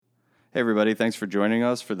Hey, everybody. Thanks for joining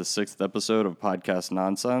us for the 6th episode of Podcast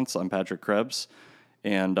Nonsense. I'm Patrick Krebs,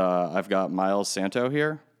 and I've got Miles Santo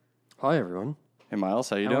here. Hi, everyone. Hey, Miles.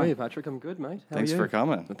 How you How doing? are you, Patrick? I'm good, mate. How Thanks are you? for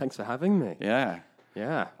coming. And thanks for having me. Yeah.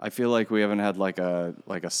 Yeah. I feel like we haven't had like a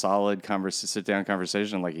solid sit-down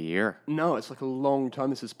conversation in like a year. No, it's like a long time.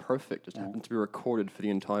 This is perfect. Just happened to be recorded for the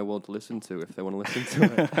entire world to listen to if they want to listen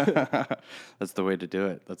to it. That's the way to do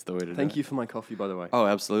it. Thank you for my coffee, by the way. Oh,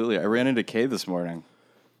 absolutely. I ran into Kay this morning.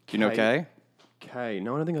 Do you know Kay? Kay.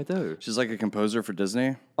 No, I don't think I do. She's like a composer for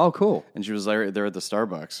Disney, Oh, cool. and she was there at the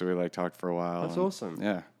Starbucks, so we like talked for a while. That's and- awesome.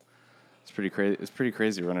 Yeah. It's pretty crazy. It's pretty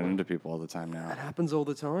crazy running into people all the time now. That happens all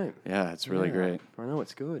the time. Yeah, it's really Yeah. great. I know,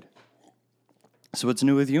 it's good. So what's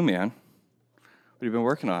new with you, man? What have you been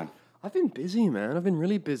working on? I've been busy, man. I've been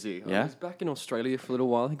really busy. Yeah? I was back in Australia for a little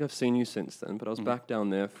while. I think I've seen you since then, but I was back down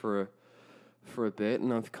there for a bit,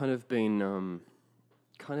 and I've kind of been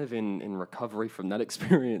in recovery from that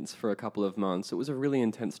experience for a couple of months. It was a really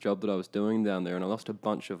intense job that I was doing down there, and I lost a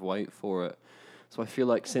bunch of weight for it. So I feel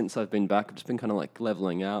like since I've been back, I've just been kind of like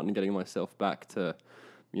leveling out and getting myself back to,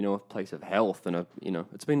 a place of health, and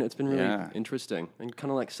it's been really Yeah. interesting and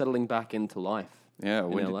kind of like settling back into life. Yeah,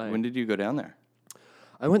 in LA. when did you go down there?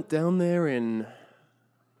 I went down there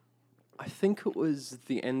I think it was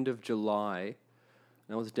the end of July,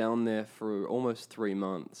 and I was down there for almost 3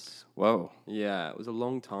 months. Whoa. Yeah, it was a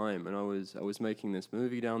long time, and I was making this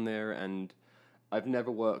movie down there, and I've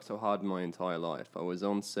never worked so hard in my entire life. I was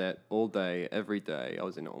on set all day, every day. I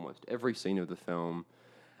was in almost every scene of the film,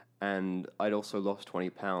 and I'd also lost 20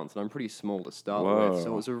 pounds, and I'm pretty small to start with,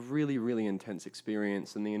 so it was a really, really intense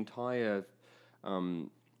experience, and the entire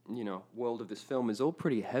world of this film is all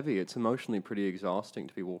pretty heavy. It's emotionally pretty exhausting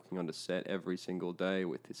to be walking onto set every single day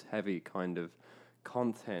with this heavy kind of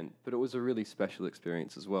content, but it was a really special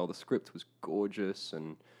experience as well. The script was gorgeous,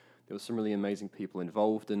 and there was some really amazing people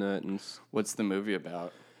involved in it. And What's the movie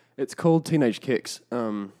about? it's called Teenage Kicks,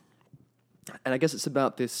 and I guess it's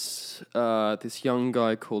about this young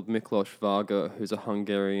guy called Miklos Varga, who's a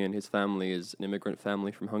Hungarian. His family is an immigrant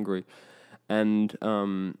family from Hungary, and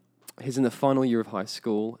he's in the final year of high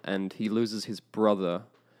school, and he loses his brother,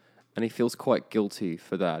 and he feels quite guilty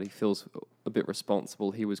for that. He feels a bit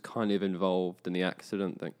responsible. He was kind of involved in the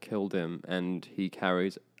accident that killed him, and he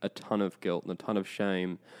carries a ton of guilt and a ton of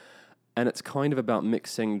shame. And it's kind of about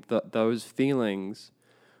mixing those feelings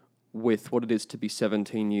with what it is to be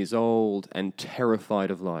 17 years old and terrified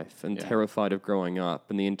of life and terrified of growing up,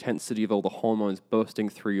 and the intensity of all the hormones bursting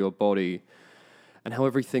through your body, and how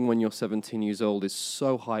everything when you're 17 years old is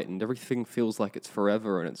so heightened. Everything feels like it's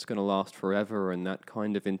forever and it's going to last forever, and that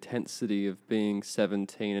kind of intensity of being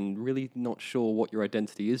 17 and really not sure what your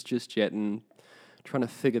identity is just yet, and trying to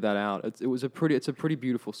figure that out. It's a pretty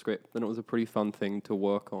beautiful script, and it was a pretty fun thing to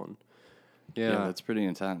work on. Yeah, that's pretty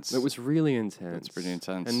intense. It was really intense. That's pretty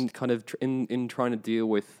intense. And kind of in trying to deal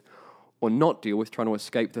with, or not deal with, trying to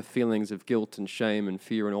escape the feelings of guilt and shame and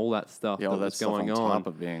fear and all that stuff all that that was stuff going on on. top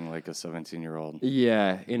of being like a 17-year-old.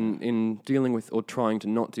 Yeah, in dealing with or trying to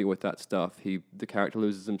not deal with that stuff, the character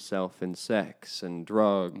loses himself in sex and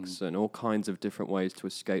drugs and all kinds of different ways to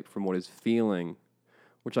escape from what he's feeling,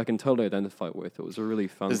 which I can totally identify with. It was a really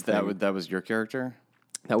fun thing. That was your character?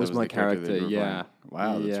 That was my the character that character, you were yeah.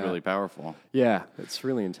 playing? Wow, that's Yeah. really powerful. Yeah, it's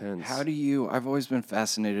really intense. I've always been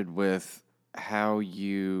fascinated with how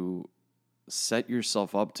you set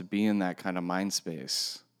yourself up to be in that kind of mind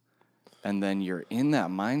space. And then you're in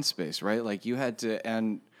that mind space, right? Like you had to,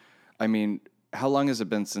 and I mean, how long has it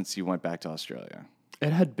been since you went back to Australia?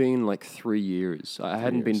 It had been like 3 years. I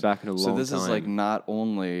hadn't been back in a long time. So this is like not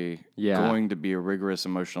only going to be a rigorous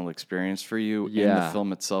emotional experience for you in the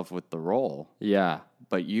film itself with the role. Yeah.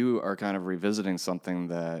 But you are kind of revisiting something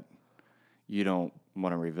that you don't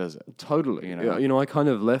want to revisit. Totally. I kind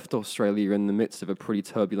of left Australia in the midst of a pretty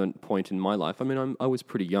turbulent point in my life. I mean, I was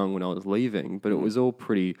pretty young when I was leaving, but it was all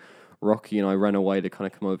pretty rocky, and I ran away to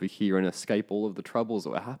kind of come over here and escape all of the troubles that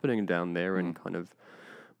were happening down there and kind of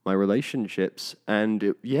my relationships. And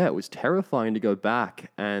it was terrifying to go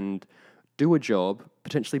back and do a job,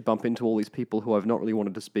 potentially bump into all these people who I've not really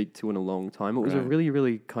wanted to speak to in a long time. It was a really,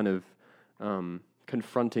 really kind of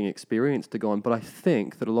confronting experience to go on, but I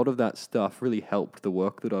think that a lot of that stuff really helped the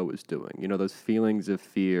work that I was doing. Those feelings of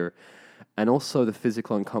fear and also the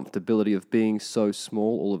physical uncomfortability of being so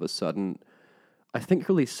small all of a sudden, I think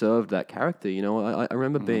really served that character. I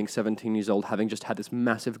remember being 17 years old, having just had this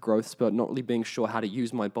massive growth spurt, not really being sure how to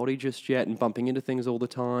use my body just yet, and bumping into things all the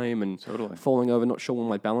time and falling over, not sure where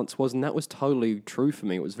my balance was. And that was totally true for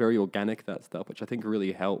me. It was very organic, that stuff, which I think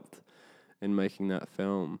really helped in making that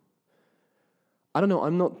film. I don't know.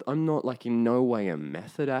 I'm not like in no way a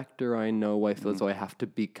method actor. I in no way feel as though I have to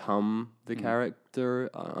become the character.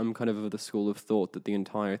 I'm kind of the school of thought that the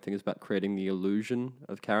entire thing is about creating the illusion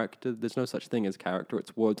of character. There's no such thing as character.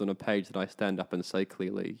 It's words on a page that I stand up and say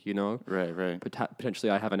clearly, you know? Right.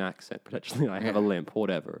 Potentially I have an accent. Potentially I have a limp,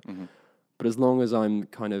 whatever. But as long as I'm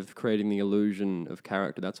kind of creating the illusion of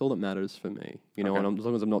character, that's all that matters for me. You know, and as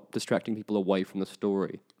long as I'm not distracting people away from the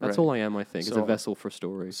story. That's all I am, I think, is a vessel for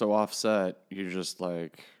story. So offset, you're just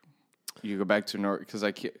like, you go back to because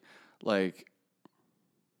I can't, like,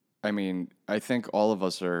 I mean, I think all of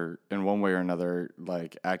us are in one way or another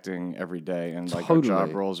like acting every day, and like our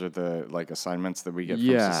job roles are the like assignments that we get from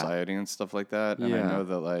society and stuff like that. And I know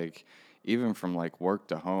that like even from like work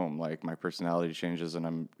to home, like my personality changes and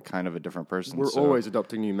I'm kind of a different person. We're always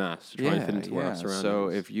adopting new masks to try and fit into our surroundings. So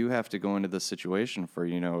if you have to go into this situation for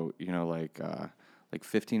like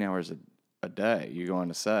 15 hours a day, you go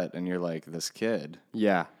on a set and you're like this kid.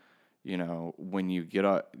 Yeah. You know, when you get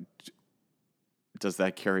up, does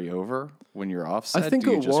that carry over when you're off set? I think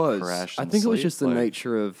it was. I think it was just the like,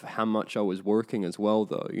 nature of how much I was working as well,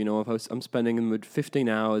 though. You know, I'm spending 15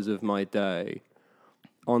 hours of my day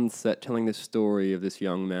on set telling this story of this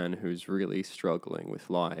young man who's really struggling with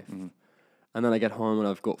life. And then I get home and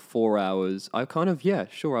I've got 4 hours. I kind of,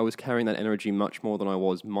 I was carrying that energy much more than I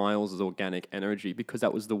was Miles' organic energy because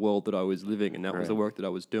that was the world that I was living and that was the work that I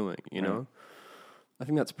was doing, you know? I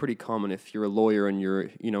think that's pretty common. If you're a lawyer and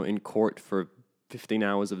you're, you know, in court for 15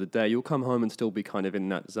 hours of the day, you'll come home and still be kind of in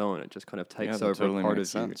that zone. It just kind of takes over totally part of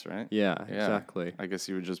sense, you. Right? Yeah, exactly. I guess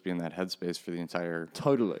you would just be in that headspace for the entire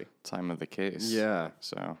time of the case. Yeah.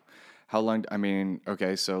 So how long, I mean,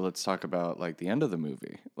 okay, so let's talk about like the end of the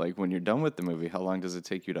movie. Like when you're done with the movie, how long does it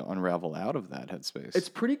take you to unravel out of that headspace? It's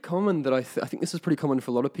pretty common that I think this is pretty common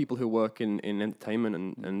for a lot of people who work in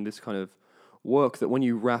entertainment and this kind of work, that when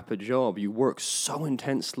you wrap a job, you work so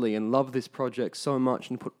intensely and love this project so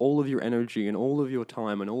much and put all of your energy and all of your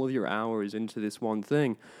time and all of your hours into this one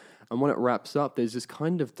thing. And when it wraps up, there's this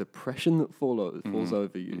kind of depression that falls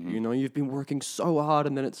over you. You know, you've been working so hard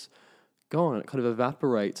and then it's gone. It kind of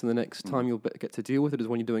evaporates. And the next time you'll get to deal with it is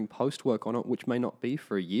when you're doing post-work on it, which may not be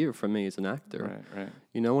for a year for me as an actor. Right.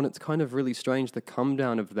 You know, and it's kind of really strange the come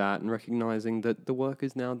down of that and recognizing that the work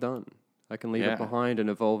is now done. I can leave it behind and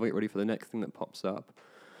evolve it, ready for the next thing that pops up.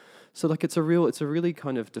 So like it's a really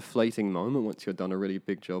kind of deflating moment once you've done a really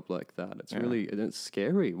big job like that. It's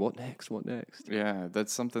scary. What next? Yeah,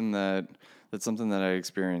 that's something that I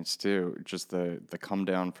experienced too. Just the come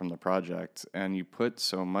down from the project, and you put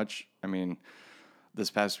so much. I mean, this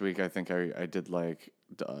past week I think I did like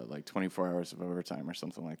 24 hours of overtime or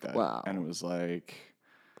something like that. Wow. And it was like,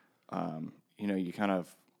 you know, you kind of,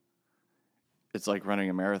 it's like running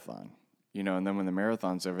a marathon. You know, and then when the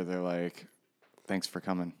marathon's over, they're like, thanks for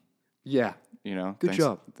coming. Yeah. You know, Good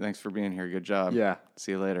job. Thanks for being here. Good job. Yeah.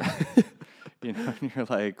 See you later. You know, and you're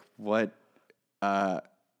like, what? Yeah.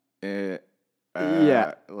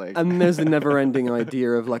 Like, and there's the never-ending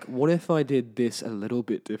idea of like, what if I did this a little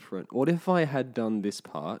bit different? What if I had done this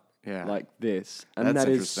part like this? And that's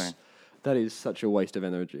interesting. That is such a waste of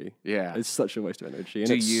energy. Yeah. It's such a waste of energy.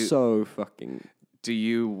 And so fucking... are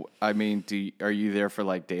you there for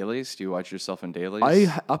like dailies? Do you watch yourself in dailies?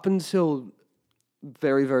 Up until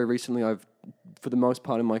very, very recently, I've, for the most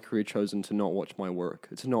part in my career, chosen to not watch my work.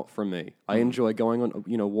 It's not for me. I enjoy going on,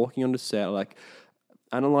 you know, walking on the set, like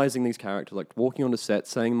analyzing these characters, like walking on the set,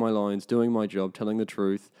 saying my lines, doing my job, telling the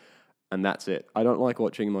truth, and that's it. I don't like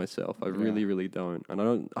watching myself. I really, really don't.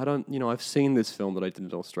 And I don't, you know, I've seen this film that I did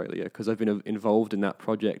in Australia because I've been involved in that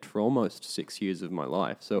project for almost 6 years of my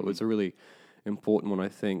life. So it was a really important one, I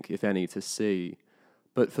think, if any, to see.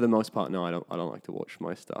 But for the most part, no, I don't like to watch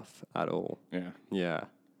my stuff at all. Yeah.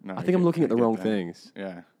 No, I think I'm looking at the wrong things.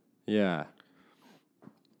 Yeah.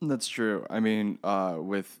 That's true. I mean,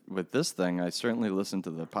 with this thing, I certainly listened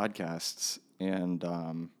to the podcasts, and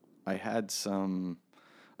I had some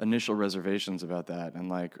initial reservations about that, and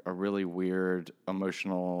like a really weird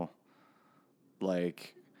emotional,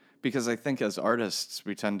 like, because I think as artists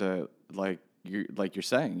we tend to like you're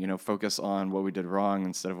saying, you know, focus on what we did wrong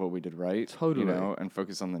instead of what we did right. Totally. You know, and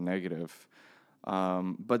focus on the negative.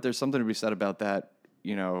 But there's something to be said about that,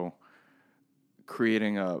 you know,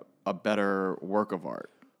 creating a better work of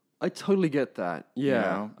art. I totally get that. Yeah, you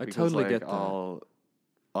know? I Because, totally like, get that.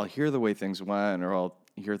 I'll hear the way things went, or I'll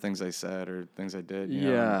hear things I said or things I did. You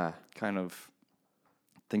know, and kind of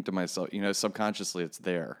think to myself, you know, subconsciously it's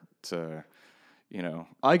there to, you know.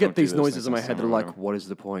 I get these noises in my head that are like, what is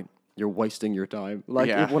the point? You're wasting your time. Like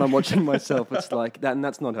when I'm watching myself, it's like that, and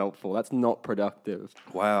that's not helpful. That's not productive.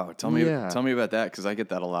 Wow, tell me about that, because I get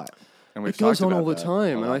that a lot. And we've It goes talked on all about the that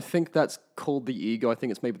time, a and I lot. think that's called the ego. I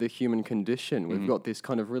think it's maybe the human condition. We've got this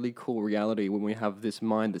kind of really cool reality when we have this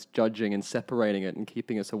mind that's judging and separating it and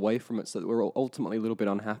keeping us away from it, so that we're ultimately a little bit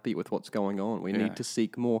unhappy with what's going on. We need to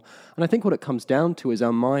seek more. And I think what it comes down to is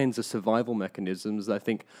our minds are survival mechanisms. I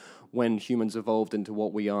think when humans evolved into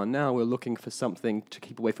what we are now, we're looking for something to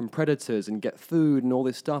keep away from predators and get food and all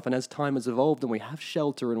this stuff. And as time has evolved and we have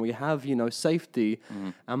shelter and we have, safety,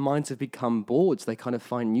 our minds have become bored. So they kind of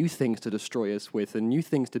find new things to destroy us with and new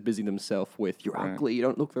things to busy themselves with. You're ugly, you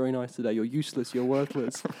don't look very nice today, you're useless, you're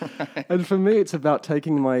worthless. And for me, it's about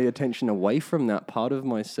taking my attention away from that part of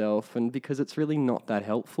myself, and because it's really not that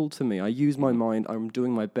helpful to me. I use my mind, I'm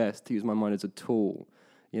doing my best to use my mind as a tool,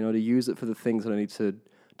 to use it for the things that I need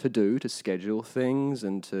to do, to schedule things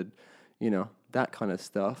and to, that kind of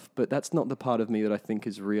stuff. But that's not the part of me that I think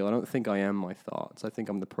is real. I don't think I am my thoughts. I think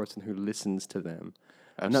I'm the person who listens to them.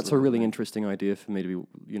 And that's a really interesting idea for me to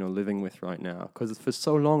be, living with right now. Because for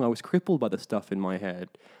so long I was crippled by the stuff in my head.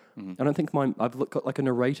 I don't think I've got like a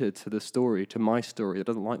narrator to the story, to my story, that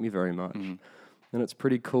doesn't like me very much. And it's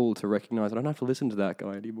pretty cool to recognize I don't have to listen to that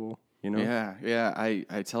guy anymore, Yeah.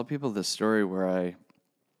 I tell people this story where I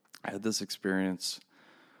had this experience.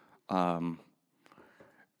 I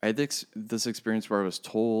had this experience where I was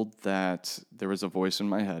told that there was a voice in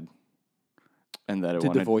my head, and that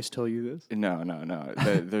Did the voice tell you this? No.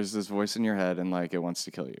 There's this voice in your head, and like it wants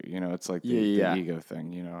to kill you. It's like the ego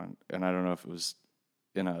thing. And I don't know if it was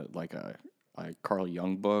in a Carl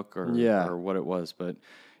Jung book or what it was, but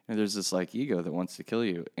there's this like ego that wants to kill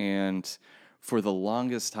you. And for the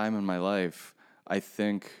longest time in my life, I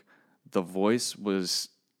think the voice was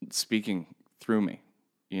speaking through me.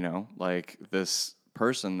 Like this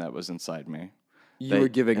person that was inside me. You were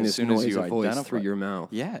giving this noise a voice through your mouth.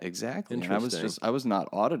 Yeah, exactly. And I was not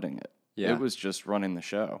auditing it. Yeah. It was just running the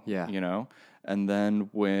show. Yeah. And then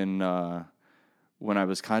when I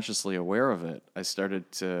was consciously aware of it, I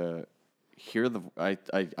started to hear I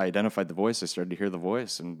identified the voice. I started to hear the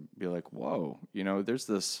voice and be like, whoa, there's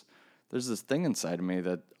this thing inside of me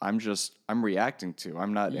that I'm reacting to.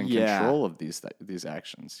 I'm not in control of these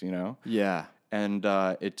actions, Yeah. And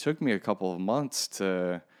it took me a couple of months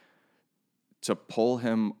to pull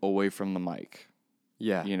him away from the mic.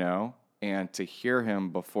 Yeah. And to hear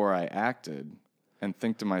him before I acted and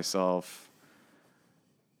think to myself,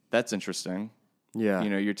 that's interesting. Yeah.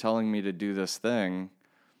 You're telling me to do this thing.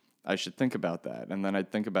 I should think about that. And then I'd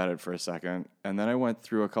think about it for a second. And then I went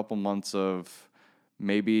through a couple months of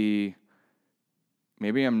maybe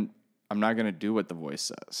I'm not going to do what the voice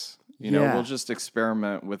says. We'll just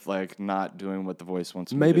experiment with like not doing what the voice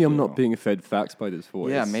wants me to do. Maybe I'm not being fed facts by this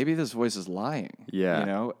voice. Yeah, maybe this voice is lying.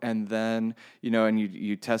 Yeah. And then, and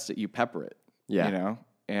you test it, you pepper it. Yeah.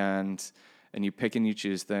 And you pick and you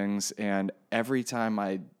choose things. And every time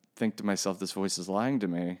I think to myself, this voice is lying to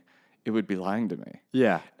me, it would be lying to me.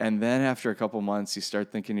 Yeah. And then after a couple months, you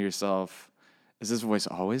start thinking to yourself, is this voice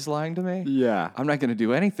always lying to me? Yeah. I'm not going to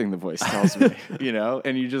do anything the voice tells me,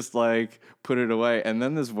 and you just like put it away. And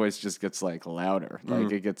then this voice just gets like louder.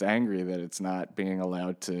 Like it gets angry that it's not being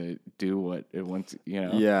allowed to do what it wants,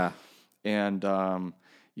 Yeah. And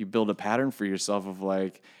you build a pattern for yourself of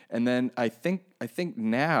like, and then I think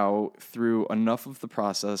now through enough of the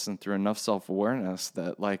process and through enough self-awareness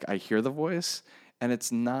that like I hear the voice and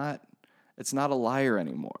it's not a liar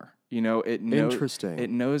anymore. Interesting. It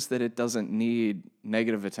knows that it doesn't need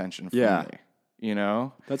negative attention from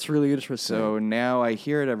me. That's really interesting. So now I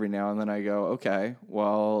hear it every now and then. I go, okay,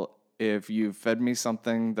 well, if you fed me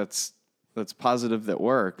something that's positive that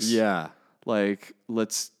works, like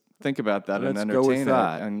let's think about that and entertain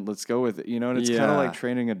it, and let's go with it. And it's kind of like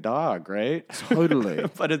training a dog, right? Totally.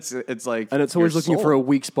 But it's like, and it's always looking for a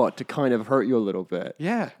weak spot to kind of hurt you a little bit.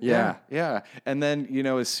 Yeah. And then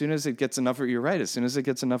as soon as it gets enough of, you're right. As soon as it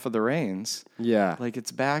gets enough of the reins, like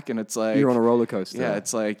it's back, and it's like you're on a roller coaster. Yeah,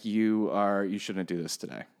 it's like you shouldn't do this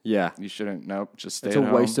today. Yeah, you shouldn't. Nope, just stay. It's at a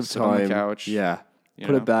home, waste of sit time. on the couch. Yeah.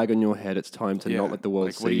 Put a bag on your head. It's time to not let the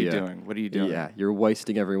world see you. What are you doing? Yeah, you're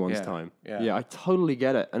wasting everyone's time. Yeah, I totally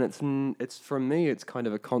get it. And it's for me, it's kind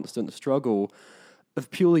of a constant struggle of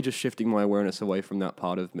purely just shifting my awareness away from that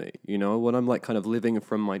part of me. When I'm like kind of living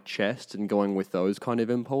from my chest and going with those kind of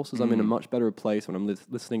impulses, I'm in a much better place when I'm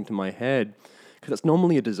listening to my head. Because it's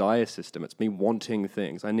normally a desire system. It's me wanting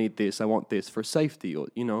things. I need this. I want this for safety, or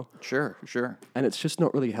Sure. And it's just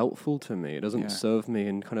not really helpful to me. It doesn't serve me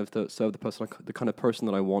and kind of serve the kind of person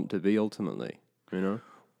that I want to be ultimately.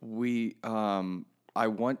 This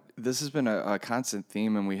has been a constant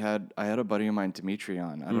theme, and I had a buddy of mine, Dimitri,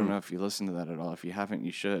 on. I don't know if you listened to that at all. If you haven't,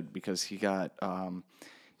 you should, because he got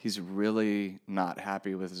he's really not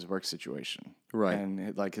happy with his work situation. Right.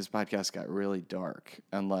 And like his podcast got really dark,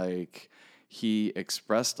 and like he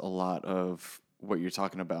expressed a lot of what you're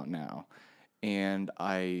talking about now. And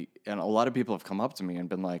a lot of people have come up to me and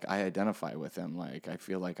been like, I identify with him. Like, I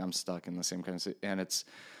feel like I'm stuck in the same kind of, and it's,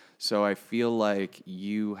 so I feel like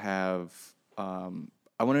you have,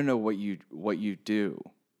 I want to know what you do,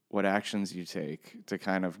 what actions you take to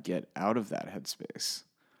kind of get out of that headspace.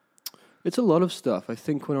 It's a lot of stuff. I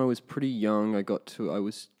think when I was pretty young, I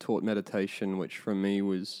was taught meditation, which for me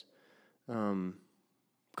was,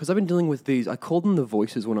 because I've been dealing with these, I called them the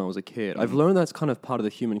voices when I was a kid. I've learned that's kind of part of the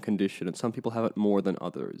human condition, and some people have it more than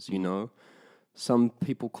others, you know? Some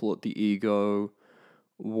people call it the ego,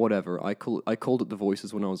 whatever. I called it the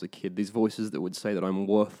voices when I was a kid. These voices that would say that I'm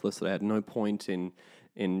worthless, that I had no point in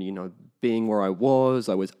being where I was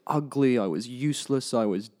ugly, I was useless, I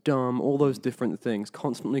was dumb, all those different things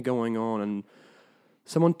constantly going on. And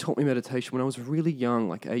someone taught me meditation when I was really young,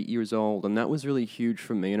 like 8 years old, and that was really huge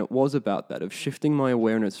for me. And it was about that, of shifting my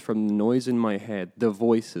awareness from the noise in my head, the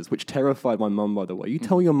voices, which terrified my mum, by the way. You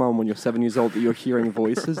tell your mum when you're 7 years old that you're hearing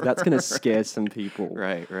voices, that's going to scare some people.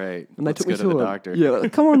 Right. And they took me to the doctor. Yeah,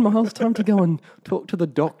 like, come on, Miles, time to go and talk to the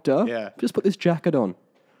doctor. Yeah. Just put this jacket on.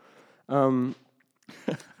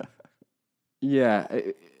 Yeah.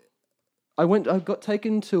 I got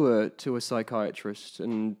taken to a psychiatrist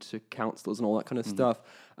and to counselors and all that kind of stuff.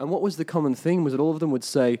 And what was the common theme was that all of them would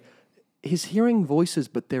say, he's hearing voices,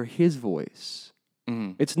 but they're his voice.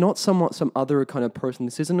 It's not some other kind of person.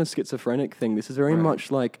 This isn't a schizophrenic thing. This is very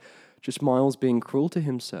much like just Miles being cruel to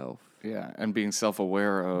himself. Yeah, and being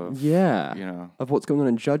self-aware of, of what's going on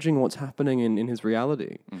and judging what's happening in his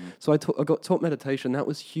reality. So I got taught meditation. That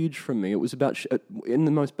was huge for me. It was about, in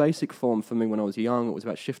the most basic form for me when I was young, it was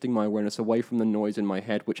about shifting my awareness away from the noise in my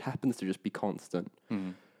head, which happens to just be constant.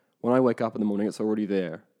 When I wake up in the morning, it's already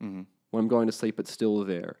there. When I'm going to sleep, it's still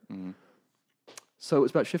there. So it was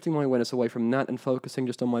about shifting my awareness away from that and focusing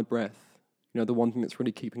just on my breath. You know, the one thing that's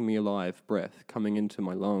really keeping me alive, breath, coming into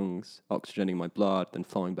my lungs, oxygenating my blood, then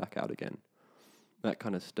flowing back out again. That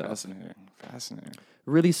kind of stuff. Fascinating.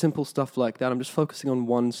 Really simple stuff like that. I'm just focusing on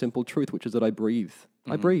one simple truth, which is that I breathe.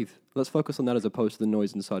 I breathe. Let's focus on that as opposed to the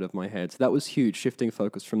noise inside of my head. So that was huge, shifting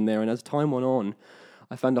focus from there. And as time went on,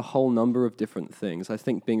 I found a whole number of different things. I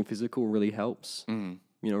think being physical really helps. You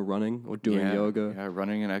know, running or doing yoga. Yeah,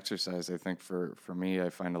 running and exercise. I think for me, I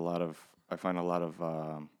find a lot of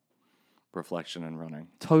reflection in running.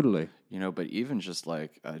 Totally. You know, but even just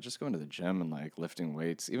like just going to the gym and like lifting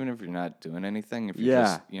weights, even if you're not doing anything, if you're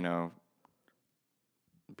just, you know,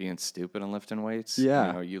 being stupid and lifting weights, you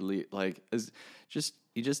know, you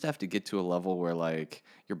just have to get to a level where like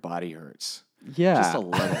your body hurts. Yeah. Just a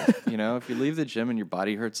little. You know, if you leave the gym and your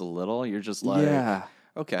body hurts a little, you're just like,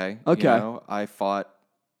 okay. You know, I fought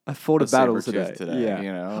a battle today. Yeah.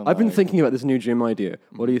 You know, I've been thinking about this new gym idea.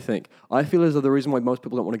 What do you think? I feel as though the reason why most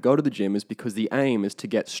people don't want to go to the gym is because the aim is to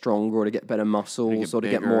get stronger or to get better muscles or to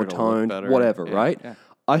get more toned, whatever, right? Yeah.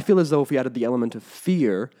 I feel as though if we added the element of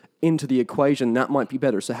fear into the equation, that might be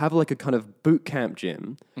better. So have like a kind of boot camp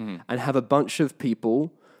gym and have a bunch of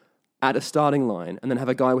people at a starting line and then have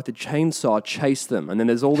a guy with a chainsaw chase them. And then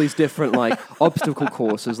there's all these different like obstacle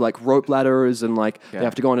courses, like rope ladders and like they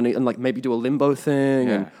have to go on and like maybe do a limbo thing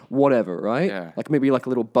and whatever, right? Yeah. Like maybe like a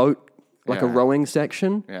little boat, like a rowing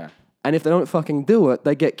section. Yeah. And if they don't fucking do it,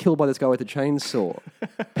 they get killed by this guy with a chainsaw.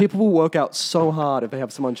 People will work out so hard if they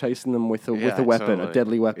have someone chasing them with a weapon, totally. a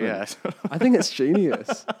deadly weapon. Yeah. I think it's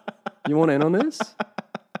genius. You want in on this?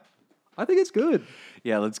 I think it's good.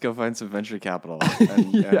 Yeah, let's go find some venture capital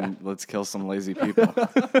and let's kill some lazy people.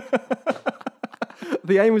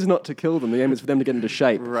 The aim is not to kill them. The aim is for them to get into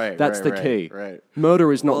shape. Right. That's the key. Right.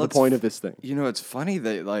 Murder is not the point of this thing. You know, it's funny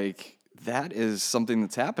that like that is something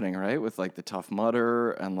that's happening, right? With like the Tough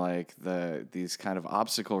Mudder and like these kind of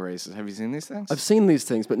obstacle races. Have you seen these things? I've seen these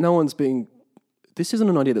things, but no one's being. This isn't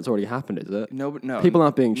an idea that's already happened, is it? No. People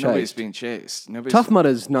aren't being chased. Nobody's being chased. Tough Mudder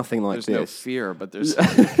is nothing like there's this. No fear, but there's.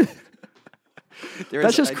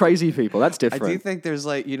 That's just crazy people. That's different. I do think there's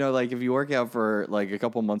like, you know, like if you work out for like a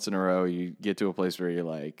couple months in a row, you get to a place where you're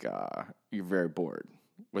like, you're very bored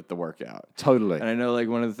with the workout. Totally. And I know like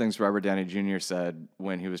one of the things Robert Downey Jr. said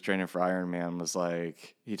when he was training for Iron Man was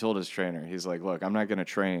like, he told his trainer, he's like, look, I'm not going to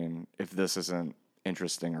train if this isn't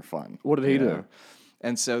interesting or fun. What did he do?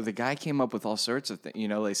 And so the guy came up with all sorts of things. You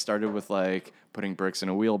know, they started with like putting bricks in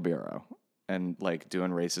a wheelbarrow. And like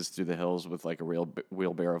doing races through the hills with like a real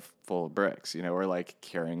wheelbarrow full of bricks, you know, or like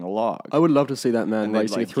carrying a log. I would love to see that man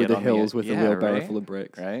racing like, through the hills with a wheelbarrow full of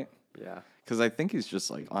bricks. Right? Yeah. Because I think he's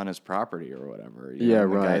just like on his property or whatever. Yeah, know?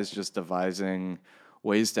 right. The guy's just devising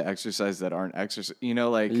ways to exercise that aren't exercise. You know,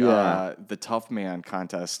 like Yeah. the Tough Man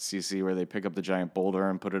contests you see where they pick up the giant boulder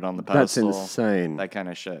and put it on the That's pedestal. insane. That kind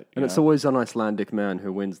of shit. And it's always an Icelandic man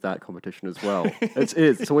who wins that competition as well.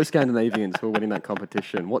 It's always Scandinavians who are winning that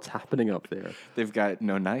competition. What's happening up there? They've got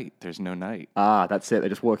no night. There's no night. Ah, that's it. They're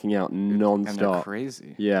just working out And they're non-stop.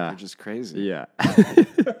 crazy. Yeah. They're just crazy. Yeah.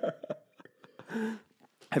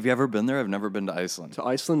 Have you ever been there? I've never been to Iceland. To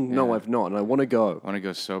Iceland? No, I've not, and I want to go. I want to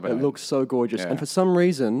go so bad. It looks so gorgeous. Yeah. And for some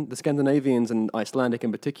reason, the Scandinavians and Icelandic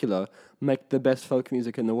in particular make the best folk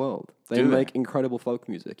music in the world. They Do they? make incredible folk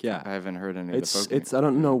music. Yeah. I haven't heard any of the folk. I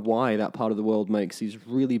don't know why that part of the world makes these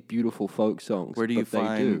really beautiful folk songs. Where do you but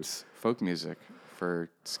they do. find folk music for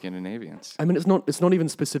Scandinavians? I mean, it's not even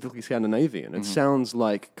specifically Scandinavian. It sounds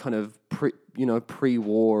like kind of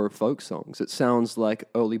pre-war folk songs. It sounds like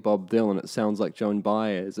early Bob Dylan. It sounds like Joan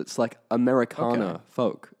Baez. It's like Americana Okay.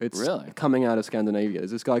 folk. It's Really? coming out of Scandinavia.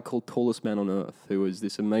 There's this guy called Tallest Man on Earth who has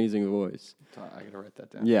this amazing voice. I gotta write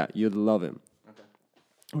that down. Yeah, you'd love him.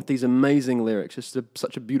 With these amazing lyrics,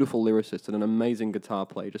 such a beautiful lyricist and an amazing guitar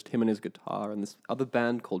player, just him and his guitar, and this other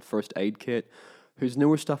band called First Aid Kit, whose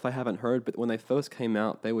newer stuff I haven't heard, but when they first came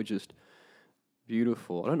out, they were just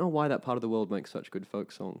beautiful. I don't know why that part of the world makes such good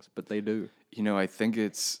folk songs, but they do. You know, I think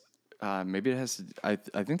it's maybe it has to.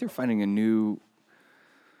 I think they're finding a new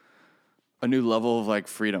level of like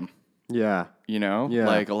freedom. Yeah. You know, Yeah.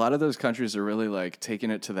 like a lot of those countries are really like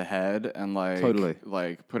taking it to the head and like Totally.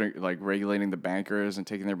 like putting like regulating the bankers and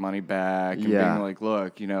taking their money back and Yeah. being like,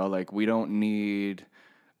 look, you know, like we don't need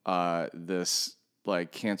this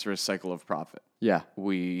like cancerous cycle of profit. Yeah.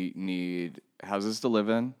 We need houses to live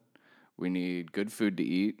in. We need good food to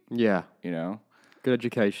eat. Yeah. You know, Good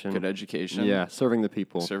education. good education. Yeah. Serving the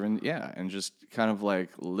people. Serving, yeah, and just kind of like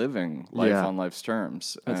living life Yeah. on life's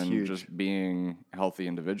terms That's and huge. just being healthy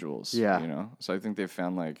individuals. Yeah. You know, so I think they've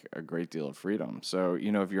found like a great deal of freedom. So,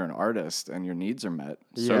 you know, if you're an artist and your needs are met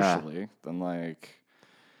Yeah. socially, then like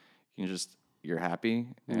you're happy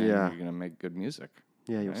and Yeah. you're gonna make good music.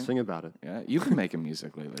 Yeah, you'll Right? sing about it. Yeah, you've been making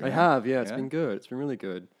music lately. I right? have, yeah. It's Yeah? been good. It's been really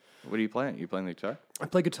good. What are you playing? You playing the guitar? I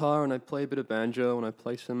play guitar and I play a bit of banjo and I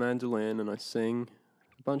play some mandolin and I sing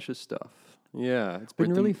a bunch of stuff. Yeah, it's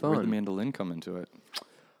been really Where'd the fun. mandolin come into it?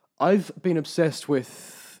 I've been obsessed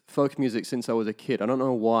with folk music since I was a kid. I don't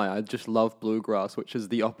know why. I just love bluegrass, which is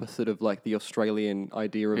the opposite of like the Australian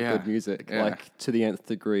idea of Yeah, good music. yeah. Like to the nth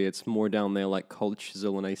degree, it's more down there like Cold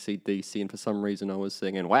Chisel and AC/DC. And for some reason, I was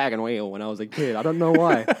singing Wagon Wheel when I was a kid. I don't know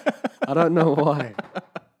why. I don't know why.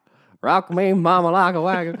 Rock me, mama, like a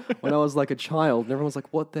wagon. When I was like a child, and everyone was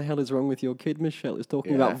like, "What the hell is wrong with your kid, Michelle? Is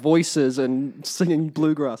talking Yeah. about voices and singing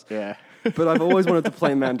bluegrass." Yeah. But I've always wanted to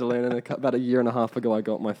play mandolin, and about a year and a half ago, I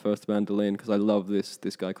got my first mandolin because I love this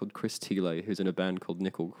guy called Chris Thiele, who's in a band called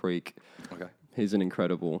Nickel Creek. Okay. He's an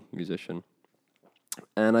incredible musician,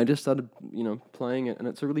 and I just started, playing it, and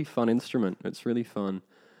it's a really fun instrument. It's really fun,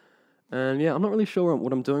 and yeah, I'm not really sure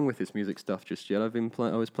what I'm doing with this music stuff just yet. I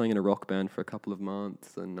was playing in a rock band for a couple of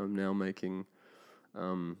months, and I'm now making,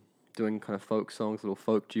 doing kind of folk songs, little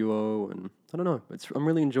folk duo, and I don't know. I'm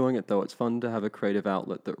really enjoying it though. It's fun to have a creative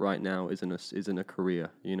outlet that right now isn't a career.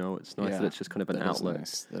 It's nice that it's just kind of an That is outlet.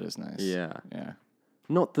 nice. That is nice. Yeah. Yeah.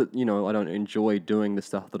 Not that I don't enjoy doing the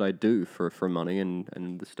stuff that I do for money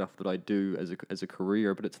and the stuff that I do as a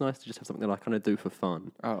career, but it's nice to just have something that I kind of do for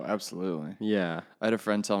fun. Oh, absolutely. Yeah. I had a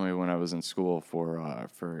friend tell me when I was in school for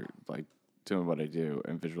like doing what I do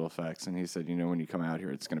in visual effects, and he said, when you come out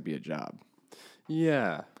here, it's going to be a job.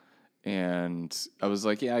 Yeah. And I was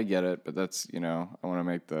like, yeah, I get it, but that's I want to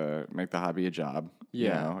make the hobby a job.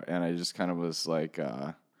 Yeah. And I just kind of was like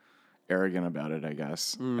arrogant about it, I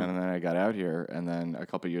guess. And then I got out here, and then a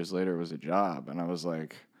couple years later, it was a job, and I was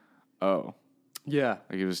like, oh, Yeah.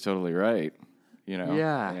 like he was totally right.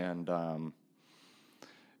 Yeah. And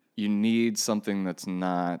you need something that's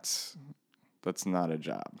not a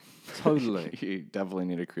job. Totally. You definitely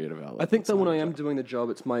need a creative outlet. I think that's that when not I a am job. doing the job,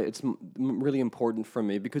 it's really important for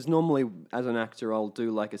me because normally as an actor, I'll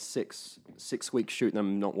do like a six week shoot and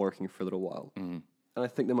I'm not working for a little while. Mm-hmm. And I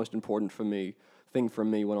think the most important thing for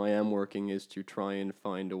me when I am working is to try and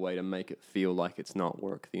find a way to make it feel like it's not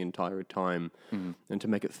work the entire time, and to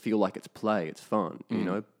make it feel like it's play. It's fun,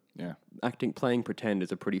 Yeah. playing pretend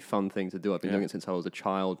is a pretty fun thing to do. I've been doing it since I was a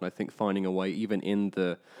child, and I think finding a way, even in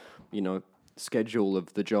the, schedule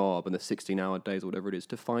of the job and the 16-hour days or whatever it is,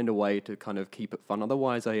 to find a way to kind of keep it fun.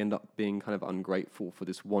 Otherwise, I end up being kind of ungrateful for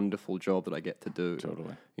this wonderful job that I get to do.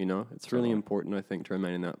 Totally. It's really important, I think, to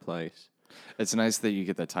remain in that place. It's nice that you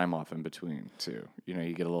get that time off in between too. You know,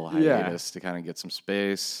 you get a little Yeah. hiatus to kind of get some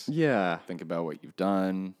space, Yeah. think about what you've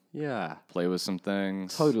done, Yeah. play with some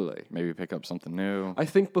things. Totally. Maybe pick up something new. I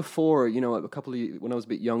think before, you know, when I was a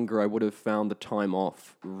bit younger, I would have found the time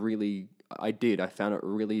off really. I did. I found it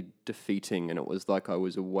really defeating, and it was like I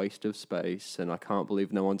was a waste of space, and I can't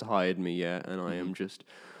believe no one's hired me yet, and I am just.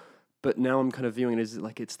 But now I'm kind of viewing it as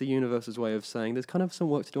like it's the universe's way of saying there's kind of some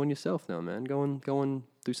work to do on yourself now, man. Go and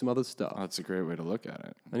do some other stuff, That's a great way to look at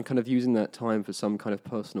it. and kind of using that time for some kind of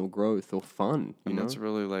personal growth or fun. You And know? that's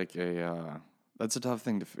really like that's a tough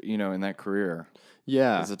thing to, in that career.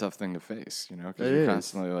 Yeah. That's a tough thing to face, because It you're is.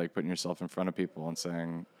 constantly like putting yourself in front of people and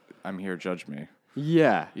saying, I'm here, judge me,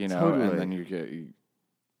 Yeah. Totally. and then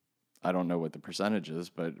I don't know what the percentage is,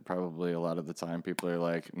 but probably a lot of the time people are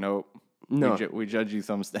like, nope, No. we judge you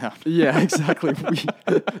thumbs down. Yeah, exactly.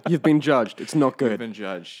 You've been judged. It's not good. You've been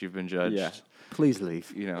judged. You've been judged. Yeah. Please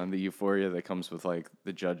leave. And the euphoria that comes with like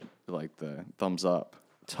the judge, like the thumbs up,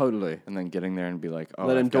 Totally. and then getting there and be like, oh,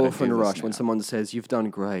 That I've gotta do endorphin this rush when now. someone says, "You've done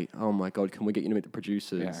great. Oh my God, can we get you to meet the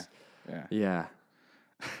producers?" Yeah. Yeah.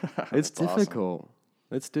 It's That's awesome. difficult.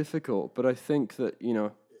 It's difficult. But I think that,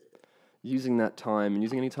 using that time and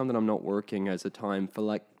using any time that I'm not working as a time for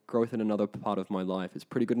like growth in another part of my life is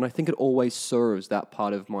pretty good. And I think it always serves that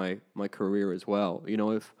part of my career as well.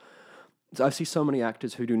 If I see so many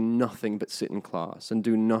actors who do nothing but sit in class and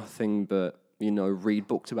do nothing but, read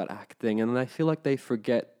books about acting, and I feel like they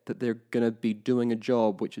forget that they're going to be doing a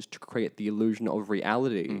job which is to create the illusion of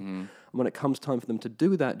reality. And when it comes time for them to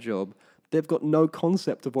do that job, they've got no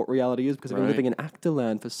concept of what reality is because they've been Right. living in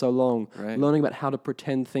actorland for so long, Right. learning about how to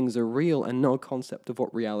pretend things are real and no concept of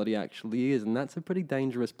what reality actually is. And that's a pretty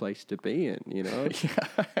dangerous place to be in,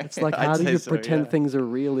 It's like, how I'd do say you so, pretend yeah. things are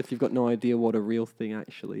real if you've got no idea what a real thing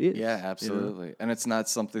actually is? Yeah, absolutely. And it's not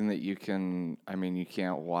something that you can't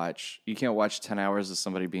watch 10 hours of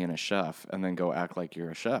somebody being a chef and then go act like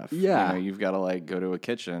you're a chef. Yeah. You've got to like go to a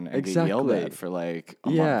kitchen and get yelled Exactly. at for like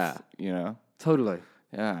a Yeah. month, Totally.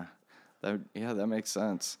 Yeah. That makes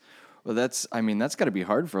sense. Well, that's got to be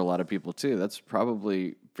hard for a lot of people too. That's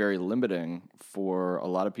probably very limiting for a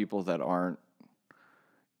lot of people that aren't,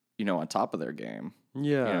 on top of their game.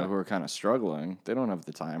 Yeah. Who are kind of struggling. They don't have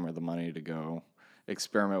the time or the money to go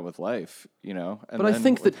experiment with life, And But I then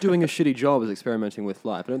think that doing a shitty job is experimenting with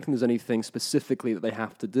life. I don't think there's anything specifically that they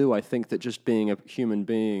have to do. I think that just being a human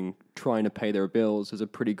being trying to pay their bills is a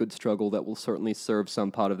pretty good struggle that will certainly serve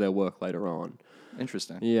some part of their work later on.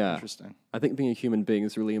 Interesting. Yeah. Interesting. I think being a human being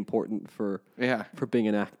is really important for Yeah. being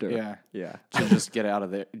an actor. Yeah. Yeah. To just get out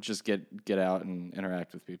of there, just get out and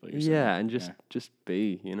interact with people. You're saying. Yeah, and just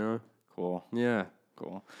be, Cool. Yeah.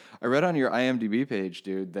 Cool. I read on your IMDb page,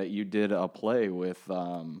 dude, that you did a play with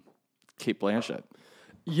Kate Blanchett.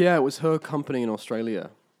 Yeah, it was her company in Australia.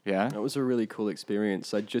 Yeah. That was a really cool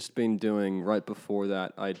experience. I'd just been doing, right before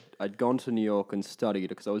that, I'd gone to New York and studied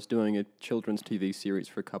because I was doing a children's TV series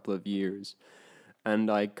for a couple of years.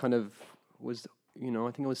 And I kind of was, I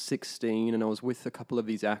think I was 16 and I was with a couple of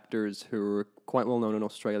these actors who were quite well known in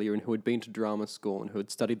Australia and who had been to drama school and who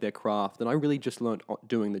had studied their craft. And I really just learned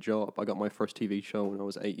doing the job. I got my first TV show when I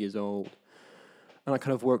was 8 years old. And I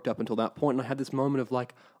kind of worked up until that point, and I had this moment of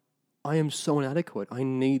like, I am so inadequate. I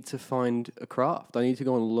need to find a craft. I need to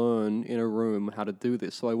go and learn in a room how to do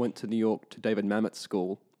this. So I went to New York to David Mamet's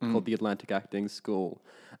school called the Atlantic Acting School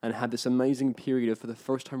and had this amazing period of, for the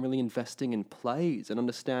first time, really investing in plays and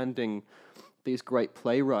understanding these great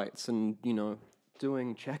playwrights and,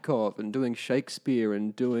 doing Chekhov and doing Shakespeare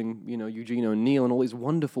and doing, Eugene O'Neill and all these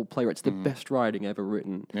wonderful playwrights, the best writing ever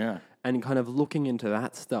written. Yeah. And kind of looking into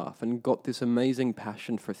that stuff and got this amazing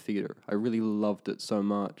passion for theater. I really loved it so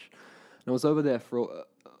much. And I was over there for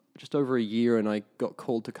just over a year, and I got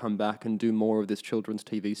called to come back and do more of this children's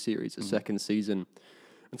TV series, a second season.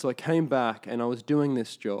 And so I came back, and I was doing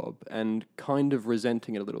this job and kind of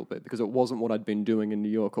resenting it a little bit because it wasn't what I'd been doing in New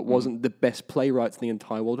York. It wasn't the best playwrights in the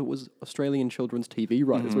entire world. It was Australian children's TV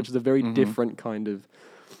writers, which is a very different kind of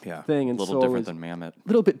thing. And A little so different than Mamet. a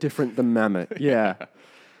little bit different than Mamet, yeah.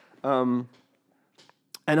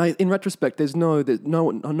 And in retrospect,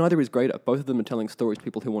 neither is greater. Both of them are telling stories to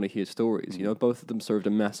people who want to hear stories. Both of them served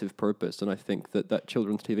a massive purpose, and I think that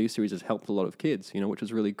children's TV series has helped a lot of kids. Which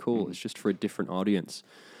is really cool. It's just for a different audience.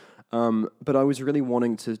 But I was really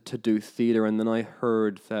wanting to do theatre, and then I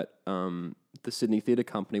heard that the Sydney Theatre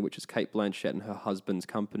Company, which is Kate Blanchett and her husband's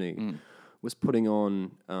company, was putting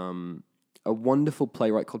on a wonderful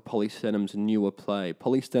playwright called Polly Stenham's newer play.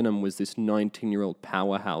 Polly Stenham was this 19-year-old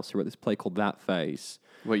powerhouse who wrote this play called That Face.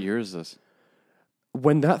 What year is this?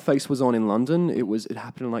 When That Face was on in London, it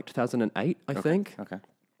happened in like 2008, I think. Okay.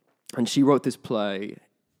 And she wrote this play,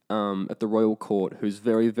 at the Royal Court who's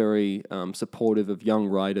very, very supportive of young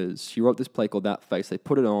writers. She wrote this play called That Face. They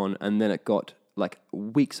put it on, and then it got, like,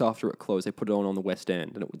 weeks after it closed, they put it on the West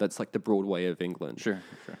End, and that's like the Broadway of England. Sure.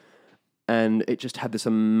 And it just had this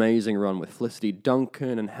amazing run with Felicity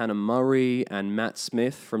Duncan and Hannah Murray and Matt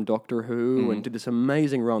Smith from Doctor Who, and did this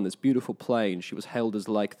amazing run, this beautiful play, and she was hailed as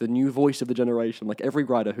like the new voice of the generation. Like every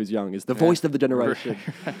writer who's young is the voice of the generation.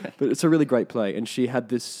 But it's a really great play, and she had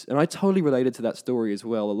this, and I totally related to that story as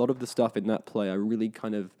well. A lot of the stuff in that play, I really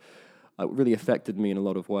kind of, really affected me in a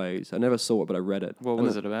lot of ways. I never saw it, but I read it. What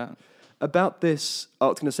was it about? About this,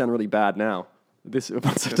 it's going to sound really bad now. I'll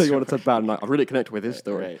tell you what it's about, and I really connect with this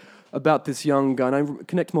story. Right. About this young guy, and I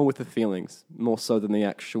connect more with the feelings, more so than the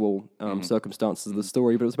actual circumstances of the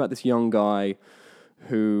story, but it was about this young guy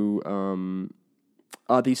who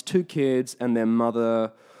are these two kids, and their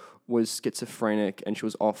mother was schizophrenic, and she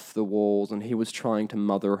was off the walls, and he was trying to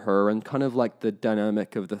mother her, and kind of like the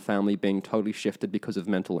dynamic of the family being totally shifted because of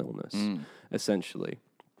mental illness, essentially.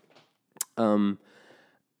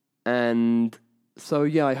 And so,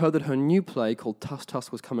 yeah, I heard that her new play called Tuss Tuss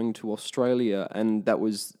was coming to Australia, and that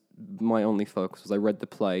was my only focus. Was I read the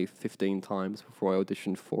play 15 times before I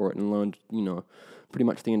auditioned for it, and learned, pretty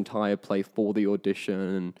much the entire play for the audition,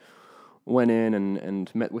 and went in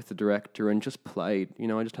and met with the director and just played.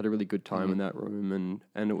 I just had a really good time in that room,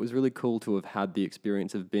 and it was really cool to have had the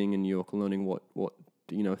experience of being in New York and learning what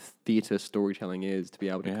theatre storytelling is, to be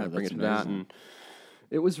able to kind of bring it to that. And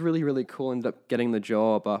it was really, really cool. Ended up getting the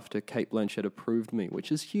job after Kate Blanchett approved me,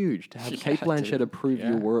 which is huge, to have Kate Blanchett approve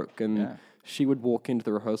your work. And she would walk into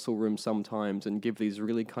the rehearsal room sometimes and give these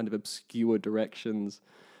really kind of obscure directions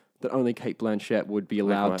that only Kate Blanchett would be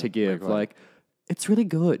allowed to give. Like, it's really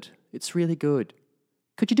good. It's really good.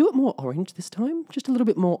 Could you do it more orange this time? Just a little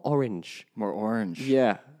bit more orange. More orange.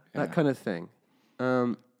 Yeah, that kind of thing.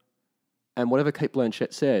 And whatever Kate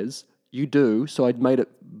Blanchett says, you do. So I made it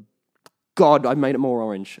more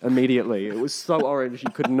orange immedely. It was so orange, you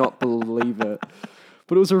could not believe it.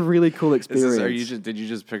 But it was a really cool experience. Did you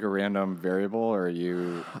just pick a random variable, or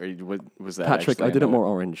what was that? Patrick, I did it more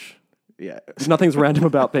orange. Yeah. Nothing's random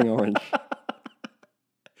about being orange.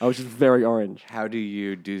 I was just very orange. How do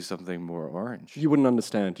you do something more orange? You wouldn't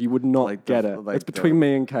understand. You would not get it. It's between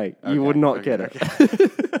me and Kate. Okay, you would not get it.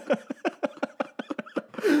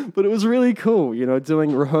 But it was really cool,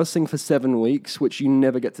 rehearsing for 7 weeks, which you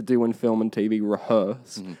never get to do in film and TV,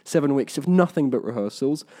 rehearse. 7 weeks of nothing but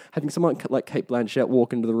rehearsals. Having someone like Kate Blanchett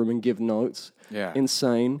walk into the room and give notes. Yeah.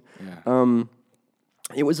 Insane. Yeah.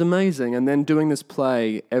 It was amazing. And then doing this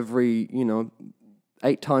play every,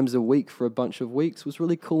 8 times a week for a bunch of weeks was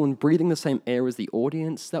really cool. And breathing the same air as the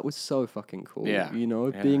audience, that was so fucking cool. Yeah.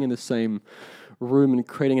 Being in the same room and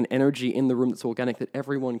creating an energy in the room that's organic that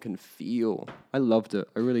everyone can feel. I loved it.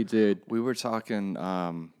 I really did. We were talking,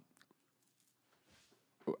 I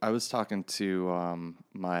was talking to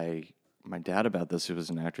my dad about this, who was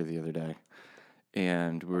an actor, the other day.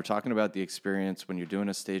 And we were talking about the experience when you're doing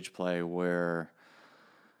a stage play where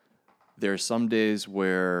there's some days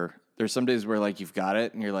where like you've got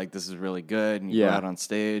it and you're like, this is really good, and you go out on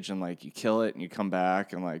stage and like you kill it, and you come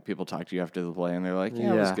back and like people talk to you after the play and they're like,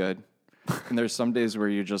 yeah, it was good. And there's some days where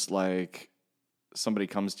you just like, somebody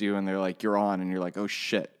comes to you and they're like, you're on, and you're like, oh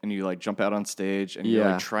shit, and you like jump out on stage and you're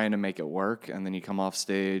like trying to make it work, and then you come off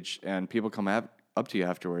stage and people come up to you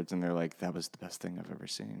afterwards and they're like, that was the best thing I've ever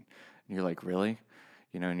seen. And you're like, really?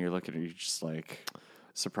 And you're looking at it, you're just like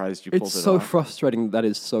surprised you pulled it off. It's so frustrating. That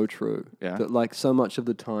is so true. Yeah. That like so much of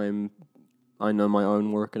the time, I know my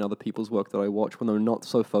own work and other people's work that I watch, when they're not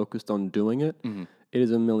so focused on doing it, it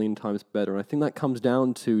is a million times better. And I think that comes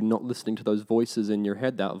down to not listening to those voices in your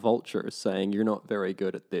head, that vulture saying, you're not very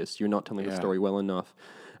good at this, you're not telling the story well enough.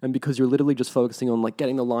 And because you're literally just focusing on like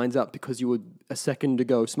getting the lines out because you were a second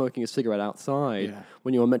ago smoking a cigarette outside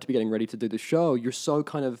when you were meant to be getting ready to do the show, you're so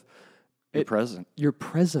kind of... You're present. You're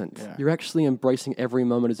present. Yeah. You're actually embracing every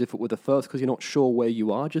moment as if it were the first, because you're not sure where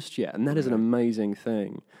you are just yet. And that is an amazing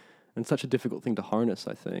thing. And such a difficult thing to harness,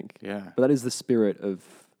 I think. Yeah. But that is the spirit of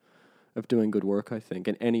doing good work, I think,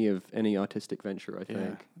 in any artistic venture, I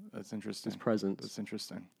think. That's interesting. It's presence. That's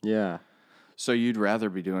interesting. Yeah. So would you rather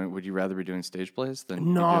be doing stage plays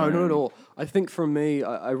than... No, not at all. I think for me,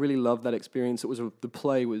 I really loved that experience. The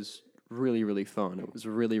play was really, really fun. It was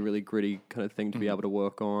a really, really gritty kind of thing to be able to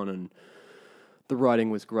work on, and the writing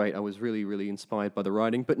was great. I was really, really inspired by the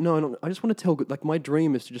writing. But no, I just want to tell good. Like my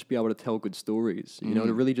dream is to just be able to tell good stories. You know,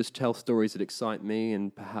 to really just tell stories that excite me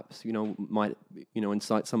and perhaps might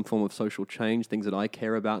incite some form of social change, things that I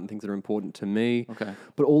care about and things that are important to me. Okay.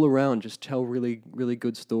 But all around, just tell really, really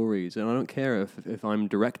good stories. And I don't care if I'm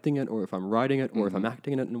directing it or if I'm writing it or if I'm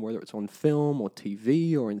acting in it, and whether it's on film or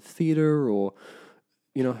TV or in theater or.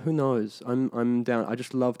 Who knows? I'm down. I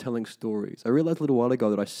just love telling stories. I realized a little while ago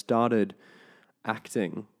that I started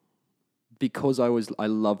acting because I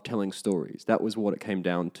love telling stories. That was what it came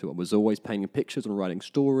down to. I was always painting pictures and writing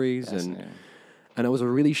stories, and I was a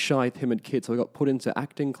really shy, timid kid, so I got put into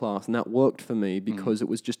acting class, and that worked for me because it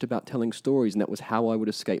was just about telling stories, and that was how I would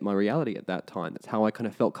escape my reality at that time. That's how I kind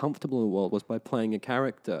of felt comfortable in the world, was by playing a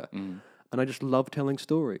character, and I just love telling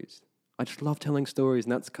stories. I just love telling stories,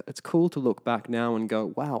 and it's cool to look back now and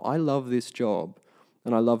go, wow, I love this job,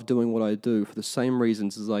 and I love doing what I do for the same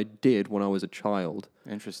reasons as I did when I was a child.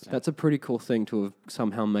 Interesting. That's a pretty cool thing to have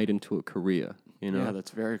somehow made into a career, Yeah,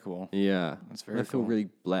 that's very cool. Yeah. That's very I feel cool. really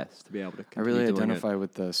blessed to be able to I continue really doing identify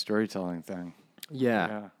with the storytelling thing.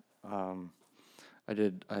 Yeah.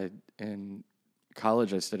 In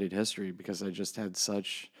college I studied history because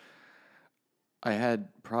I had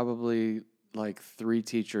probably like 3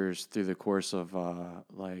 teachers through the course of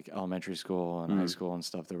like elementary school and high school and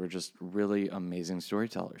stuff that were just really amazing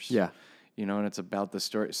storytellers. Yeah. And it's about the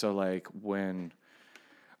story. So like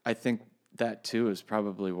I think that too is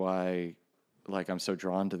probably why like I'm so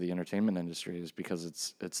drawn to the entertainment industry, is because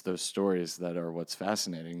it's those stories that are what's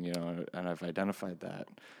fascinating, and I've identified that.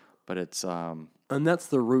 But it's And that's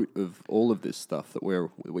the root of all of this stuff that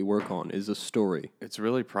we work on, is a story. it's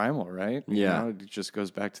really primal, right? Yeah. It just goes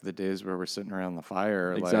back to the days where we're sitting around the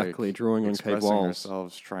fire, Exactly, like, drawing on cave expressing walls.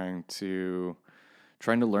 ourselves, trying to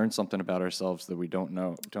learn something about ourselves that we don't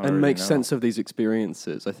know, don't And already make know. sense of these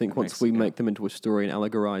experiences. I think once makes- we yeah. make them into a story and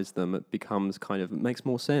allegorize them, it becomes it makes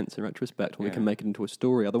more sense in retrospect when we can Yeah. make it into a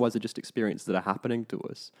story. Otherwise, they're just experiences that are happening to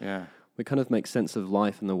us. Yeah. We kind of make sense of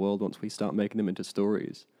life and the world once we start making them into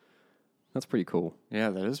stories. That's pretty cool. Yeah,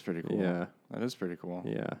 that is pretty cool. Yeah. That is pretty cool.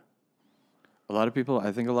 Yeah.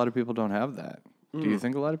 I think a lot of people don't have that. Do you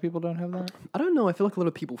think a lot of people don't have that? I don't know. I feel like a lot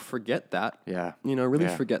of people forget that. Yeah. Really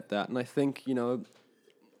Yeah. forget that. And I think,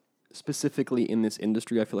 specifically in this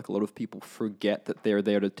industry, I feel like a lot of people forget that they're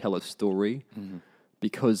there to tell a story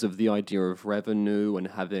because of the idea of revenue and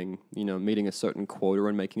having, meeting a certain quota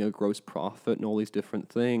and making a gross profit and all these different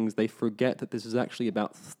things. They forget that this is actually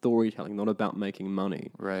about storytelling, not about making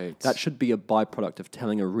money. Right. That should be a byproduct of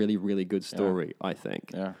telling a really, really good story, I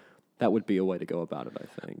think. Yeah. That would be a way to go about it, I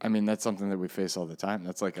think. I mean, that's something that we face all the time.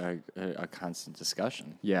 That's like a constant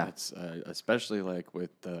discussion. Yeah. It's especially like with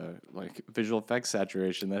the like visual effects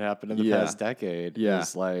saturation that happened in the Yeah. past decade. Yeah.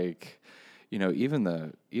 Is like, even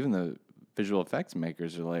the visual effects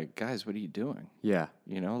makers are like, guys, what are you doing? Yeah.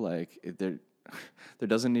 There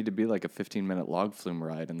doesn't need to be like a 15-minute log flume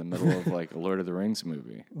ride in the middle of like a Lord of the Rings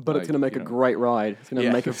movie. But it's Like, going to make a great ride. It's going to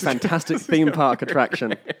Yeah. make a fantastic theme park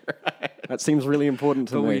attraction. That seems really important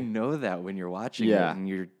to But me. we know that when you're watching Yeah. it and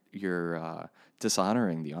you're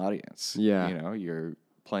dishonoring the audience. Yeah. You're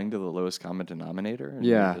playing to the lowest common denominator. And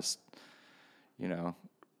Yeah. you're just,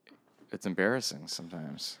 it's embarrassing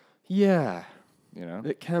sometimes. Yeah, You know.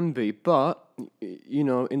 it can be. But,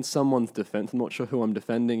 in someone's defense, I'm not sure who I'm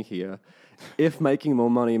defending here, if making more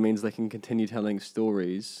money means they can continue telling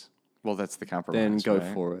stories, Well, that's the compromise. then go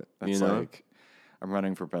right? for it. That's like, I'm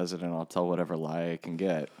running for president. I'll tell whatever lie I can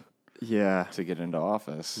get Yeah. to get into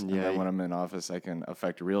office. And Yeah. then when I'm in office, I can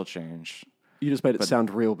affect real change, You just made it sound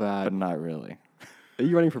real bad. but not really. Are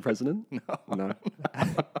you running for president? No.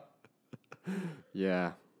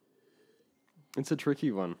 Yeah. It's a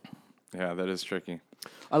tricky one. Yeah, that is tricky.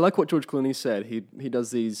 I like what George Clooney said. He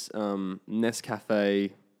does these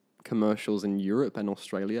Nescafe commercials in Europe and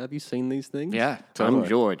Australia. Have you seen these things? Yeah, I'm totally.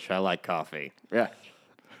 George. I like coffee. Yeah.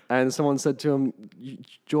 And someone said to him,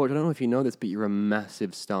 George, I don't know if you know this, but you're a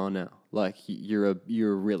massive star now. Like you're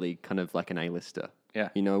really kind of like an A-lister. Yeah.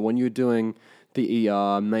 When you're doing the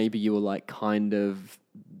ER, maybe you were like kind of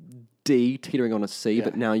D, teetering on a C, Yeah.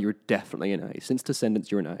 but now you're definitely an A. Since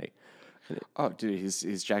Descendants, you're an A. Oh, dude,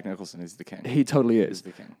 he's Jack Nicholson. He's the king. He totally is. He's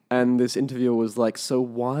the king. And this interviewer was like, so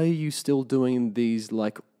why are you still doing these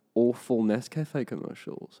like awful Nescafe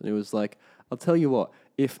commercials? And he was like, I'll tell you what,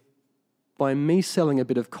 if by me selling a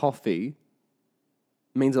bit of coffee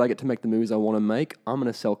means that I get to make the movies I want to make, I'm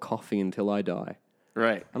going to sell coffee until I die.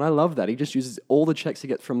 Right. And I love that. He just uses all the checks he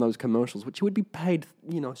gets from those commercials, which he would be paid,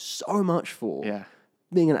 so much for. Yeah.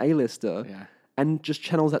 Being an A-lister. Yeah. and just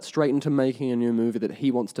channels that straight into making a new movie that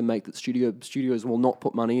he wants to make that studios will not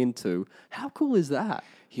put money into. How cool is that?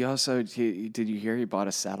 He also, did you hear he bought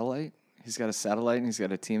a satellite? He's got a satellite and he's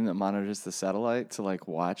got a team that monitors the satellite to like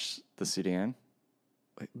watch the Sudan.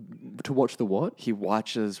 To watch the what? He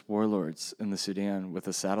watches warlords in the Sudan with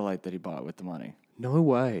a satellite that he bought with the money. No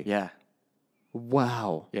way. Yeah.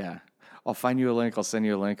 Wow. Yeah. I'll find you a link. I'll send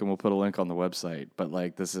you a link and we'll put a link on the website. But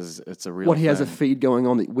like, it's a real What, he has a thing. feed going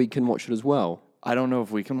on that we can watch it as well? I don't know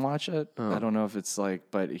if we can watch it. I don't know if it's like,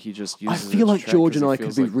 but he just I uses feel it to like track George 'cause and he I could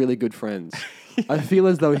feels be like- really good friends. I feel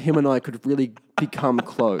as though him and I could really become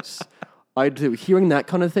close. I do. Hearing that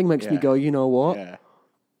kind of thing makes me Yeah. go, you know what? Yeah.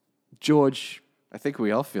 George, I think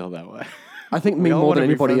we all feel that way. I think We me all more wanna than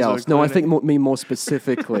be anybody friends else. with No, I Clooney. think me more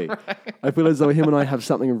specifically. I feel as though him and I have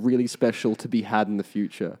something really special to be had in the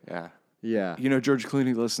future. Yeah. Yeah. You know, George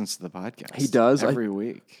Clooney listens to the podcast. He does? every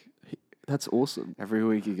week. That's awesome. Every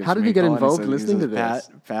week he gives How did me you a get call and he involved says- he listening to says,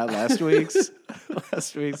 this? Pat, last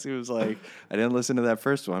week's he was like, I didn't listen to that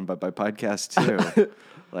first one, but by podcast 2,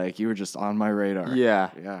 like you were just on my radar.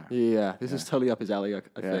 Yeah. Yeah. Yeah. This is totally up his alley, I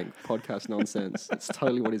Yeah. think. Podcast nonsense. It's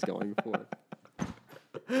totally what he's going for.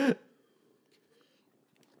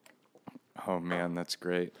 Oh man, that's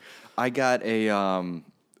great. I got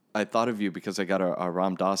I thought of you because I got a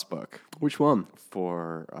Ram Dass book Which one?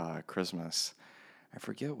 for Christmas. I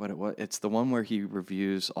forget what it was. It's the one where he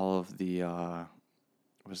reviews all of the,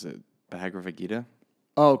 was it Bhagavad Gita?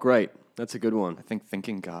 Oh, great. That's a good one. I think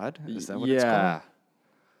Thinking God. Is that what it's called? Yeah.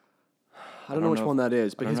 I don't know which know one if- that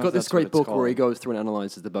is, I but don't he's know got if this that's what great it's book where he called. goes through and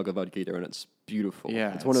analyzes the Bhagavad Gita, and it's beautiful.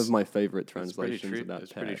 Yeah, it's one of it's- my favorite It's pretty translations true. of that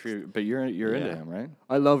It's text. pretty true. But you're into Yeah. him, right?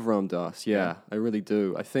 I love Ram Dass. Yeah, I really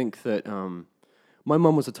do. I think that my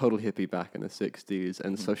mum was a total hippie back in the 60s,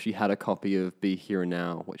 and so she had a copy of Be Here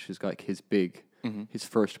Now, which is like his his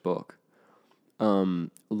first book,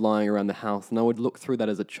 lying around the house. And I would look through that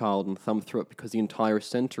as a child and thumb through it because the entire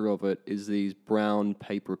center of it is these brown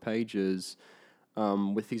paper pages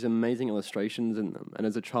with these amazing illustrations in them. And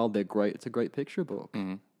as a child, they're great. It's a great picture book,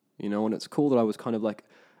 you know, and it's cool that I was kind of like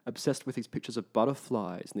obsessed with these pictures of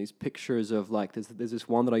butterflies and these pictures of like, there's this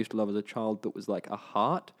one that I used to love as a child that was like a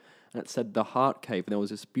heart, and it said the Heart Cave, and there was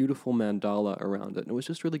this beautiful mandala around it. And it was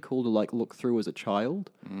just really cool to like look through as a child.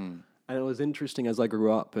 And it was interesting as I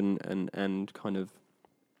grew up and kind of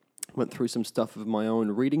went through some stuff of my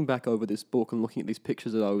own, reading back over this book and looking at these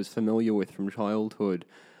pictures that I was familiar with from childhood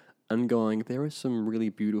and going, there are some really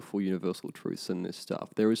beautiful universal truths in this stuff.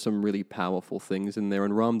 There is some really powerful things in there.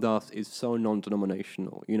 And Ram Dass is so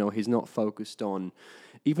non-denominational. You know, he's not focused on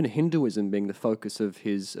even Hinduism being the focus of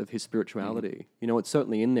his spirituality. You know, it's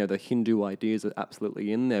certainly in there. The Hindu ideas are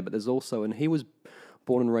absolutely in there. But there's also, and he was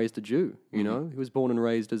born and raised a Jew, you know? He was born and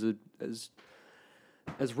raised as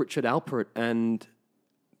Richard Alpert, and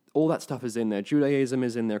all that stuff is in there. Judaism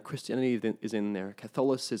is in there, Christianity is in there,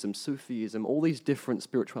 Catholicism, Sufism, all these different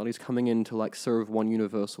spiritualities coming in to like serve one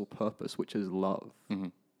universal purpose, which is love.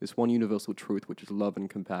 This one universal truth, which is love and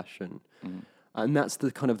compassion. And that's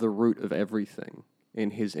the kind of the root of everything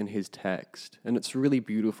in his text. And it's really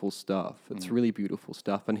beautiful stuff. It's really beautiful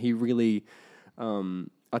stuff. And he really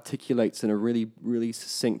articulates in a really, really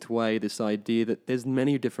succinct way this idea that there's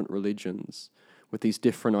many different religions with these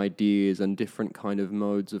different ideas and different kind of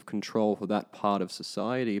modes of control for that part of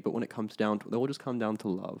society. But when it comes down to it, they all just come down to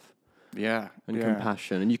love Yeah. and yeah.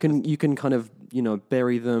 compassion. And you can kind of, you know,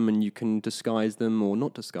 bury them and you can disguise them, or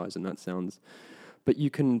not disguise them, that sounds, but you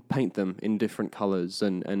can paint them in different colors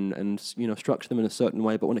and you know, structure them in a certain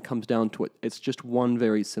way. But when it comes down to it, it's just one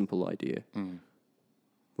very simple idea.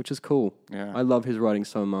 Which is cool. Yeah. I love his writing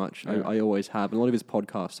so much. Yeah. I always have. And a lot of his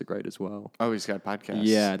podcasts are great as well. Oh, he's got podcasts.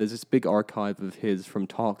 Yeah, there's this big archive of his from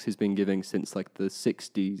talks he's been giving since like the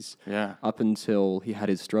 60s Yeah. up until he had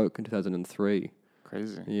his stroke in 2003.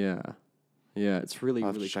 Crazy. Yeah. Yeah, it's really, I'll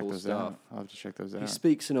have really to check cool those stuff. out. I'll have to check those He out.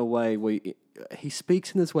 speaks in a way where he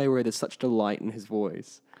speaks in this way where there's such delight in his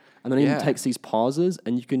voice. And then he Yeah. takes these pauses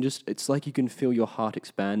and you can just, it's like you can feel your heart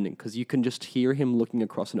expanding because you can just hear him looking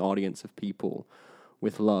across an audience of people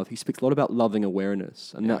with love. He speaks a lot about loving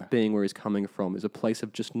awareness, and Yeah. that being where he's coming from is a place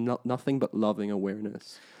of just nothing but loving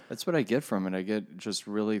awareness. That's what I get from it. I get just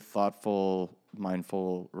really thoughtful,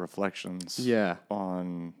 mindful reflections Yeah.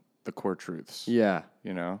 on the core truths. Yeah.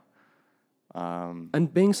 You know?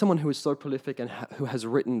 And being someone who is so prolific and who has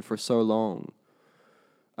written for so long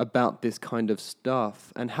about this kind of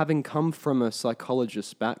stuff, and having come from a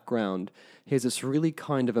psychologist's background, he has this really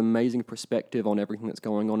kind of amazing perspective on everything that's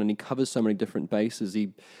going on, and he covers so many different bases.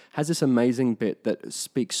 He has this amazing bit that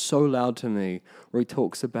speaks so loud to me, where he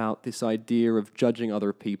talks about this idea of judging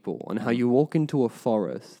other people and how you walk into a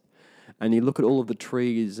forest And you look at all of the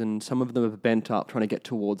trees, and some of them are bent up, trying to get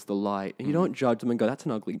towards the light. And you don't judge them and go, "That's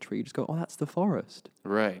an ugly tree." You just go, "Oh, that's the forest.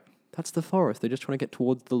 Right. That's the forest. They're just trying to get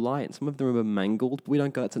towards the light." And some of them are mangled, but we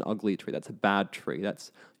don't go, "That's an ugly tree. That's a bad tree."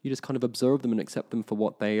 You just kind of observe them and accept them for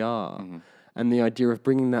what they are. And the idea of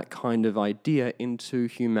bringing that kind of idea into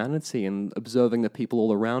humanity and observing the people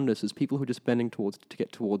all around us as people who are just bending towards to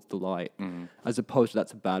get towards the light, as opposed to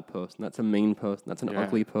 "That's a bad person. That's a mean person. That's an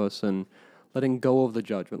ugly person." Letting go of the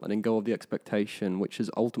judgment, letting go of the expectation, which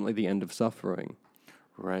is ultimately the end of suffering.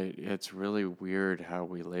 Right. It's really weird how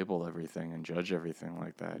we label everything and judge everything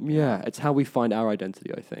like that. Yeah, it's how we find our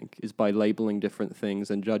identity, I think, is by labeling different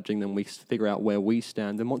things and judging them. We figure out where we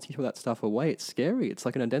stand. And once you throw that stuff away, it's scary. It's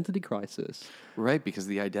like an identity crisis. Right, because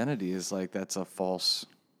the identity is like that's a false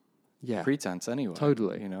pretense anyway.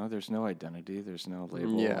 Totally. You know, there's no identity, there's no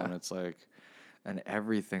label. Yeah. And it's like, and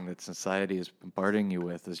everything that society is bombarding you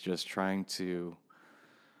with is just trying to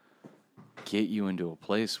get you into a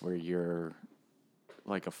place where you're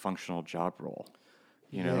like a functional job role.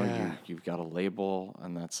 You know, you've got a label,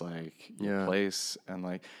 and that's like your place. And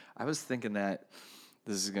like, I was thinking that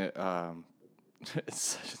this is gonna,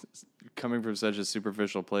 it's coming from such a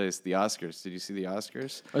superficial place. The Oscars. Did you see the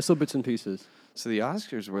Oscars? I saw bits and pieces. So the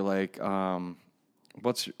Oscars were like,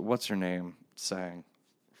 what's her name sang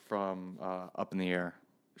from Up in the Air?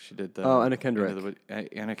 She did the Anna Kendrick.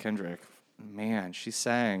 Anna Kendrick. Man, she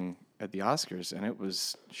sang at the Oscars,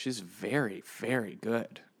 and she's very, very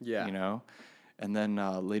good. Yeah. You know? And then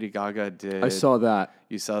Lady Gaga did. I saw that.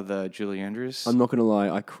 You saw the Julie Andrews? I'm not going to lie,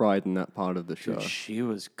 I cried in that part of the show. Dude, she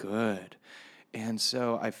was good. And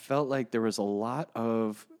so I felt like there was a lot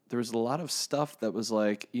of stuff that was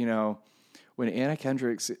like, you know, when Anna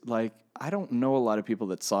Kendrick's like, I don't know a lot of people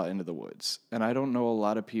that saw Into the Woods, and I don't know a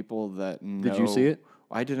lot of people that know. Did you see it?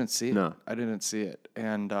 I didn't see it. No. I didn't see it.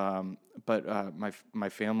 And but my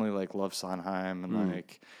family like loves Sondheim, and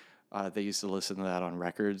like they used to listen to that on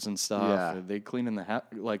records and stuff. Yeah. They cleaning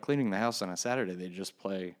the house on a Saturday. They just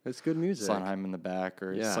play It's good music. Sondheim in the back,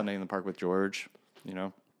 or Sunday in the Park with George, you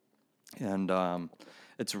know. And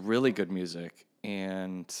it's really good music,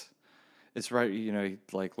 and it's right. You know, he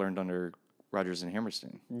like learned under Rodgers and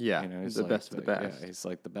Hammerstein. Yeah, you know, he's the like best of the best. Yeah, he's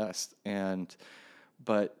like the best.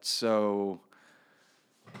 But so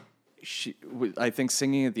I think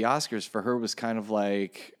singing at the Oscars for her was kind of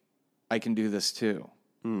like, I can do this too.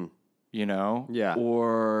 You know? Yeah.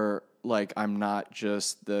 Or like, I'm not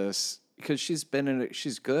just this, because she's been in it,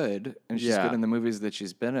 she's good, and she's good in the movies that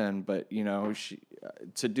she's been in, but you know,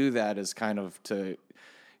 to do that is kind of to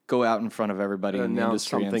go out in front of everybody in the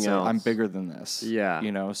industry and say, I'm bigger than this. Yeah.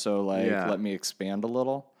 You know, so like, let me expand a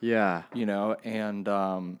little. Yeah. You know,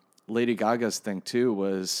 and Lady Gaga's thing too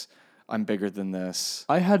was, I'm bigger than this.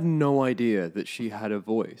 I had no idea that she had a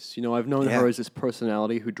voice. You know, I've known her as this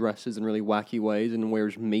personality who dresses in really wacky ways and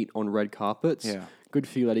wears meat on red carpets. Yeah. Good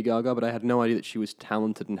for you, Lady Gaga, but I had no idea that she was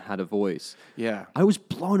talented and had a voice. Yeah. I was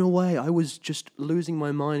blown away. I was just losing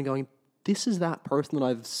my mind going, this is that person that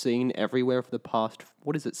I've seen everywhere for the past,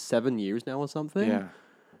 7 years now or something? Yeah.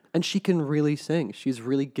 And she can really sing. She's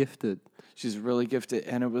really gifted. She's really gifted.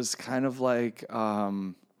 And it was kind of like,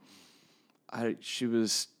 she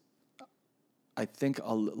was, I think,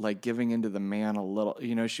 like giving into the man a little.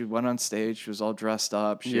 You know, she went on stage. She was all dressed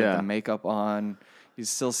up. She had the makeup on. You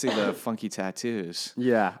still see the funky tattoos.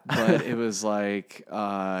 Yeah. But it was like,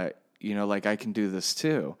 you know, like I can do this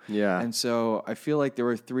too. Yeah. And so I feel like there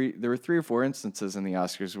were three or four instances in the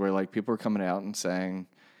Oscars where like people were coming out and saying,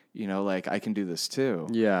 you know, like I can do this too.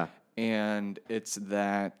 Yeah. And it's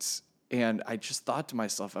that, and I just thought to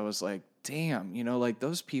myself, I was like, damn, you know, like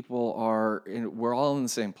those people we're all in the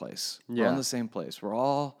same place. We're all in the same place. We're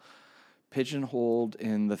all pigeonholed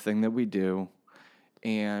in the thing that we do.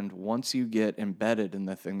 And once you get embedded in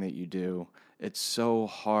the thing that you do, it's so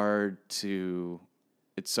hard to,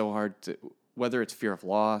 whether it's fear of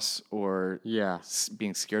loss or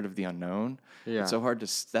being scared of the unknown, it's so hard to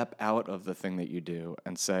step out of the thing that you do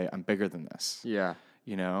and say, I'm bigger than this. Yeah.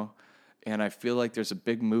 You know? And I feel like there's a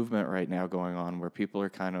big movement right now going on where people are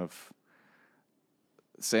kind of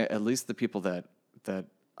say, at least the people that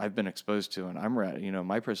I've been exposed to, and I'm ready, you know,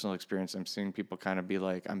 my personal experience, I'm seeing people kind of be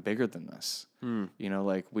like, I'm bigger than this. You know,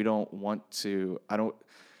 like we don't want to,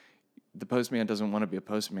 the postman doesn't want to be a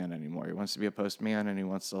postman anymore. He wants to be a postman, and he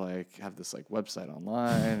wants to like have this like website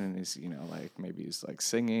online, and he's, you know, like maybe he's like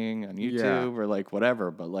singing on YouTube or like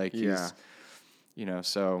whatever, but like he's, you know,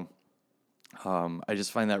 so I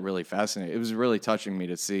just find that really fascinating. It was really touching me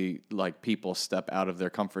to see like people step out of their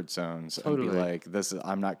comfort zones and be like,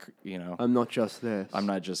 I'm not, you know, I'm not just this. I'm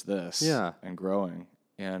not just this. Yeah. And growing.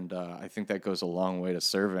 And I think that goes a long way to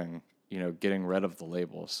serving, getting rid of the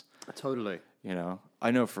labels. Totally.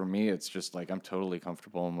 I know for me, it's just like I'm totally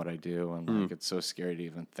comfortable in what I do, and like it's so scary to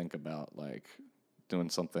even think about like doing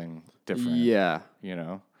something different. Yeah.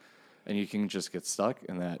 And you can just get stuck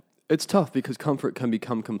in that. It's tough because comfort can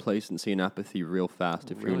become complacency and apathy real fast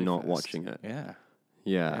if really you're not fast. watching it. Yeah.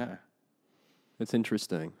 Yeah. It's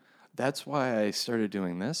interesting. That's why I started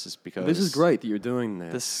doing this, is because This is great that you're doing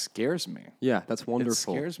this. This scares me. Yeah, that's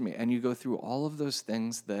wonderful. It scares me. And you go through all of those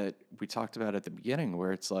things that we talked about at the beginning,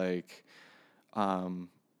 where it's like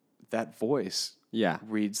that voice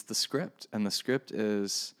reads the script, and the script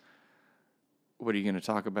is, what are you going to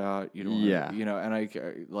talk about? You don't and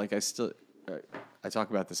I talk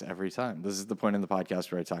about this every time. This is the point in the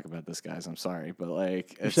podcast where I talk about this, guys. I'm sorry, but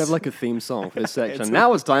like you should have like a theme song for this section.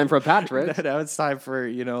 Now it's time for Patrick. Now it's time for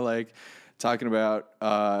like talking about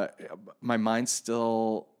my mind.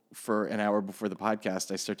 Still, for an hour before the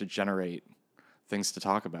podcast, I start to generate things to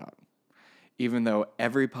talk about. Even though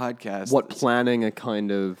every podcast, planning a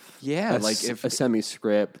kind of if a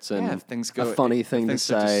semi-script and if things go, a funny thing to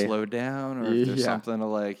say, slow down, or if there's something to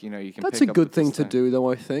like, you can. That's pick a up good with thing this to do,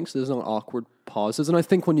 though. I think so. There's no awkward pauses, and I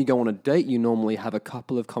think when you go on a date, you normally have a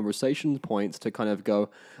couple of conversation points to kind of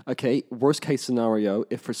go, okay, worst case scenario,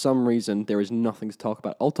 if for some reason there is nothing to talk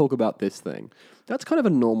about, I'll talk about this thing. That's kind of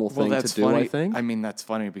a normal thing to do, funny. I think. I mean, that's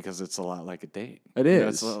funny because it's a lot like a date. It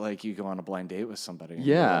is. It's a lot like you go on a blind date with somebody. And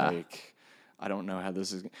yeah. you're like, I don't know how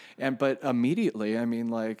this is, but immediately, I mean,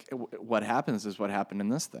 like, what happens is what happened in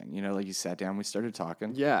this thing. Like you sat down, we started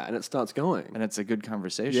talking. Yeah, and it starts going, and it's a good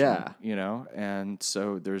conversation. Yeah, and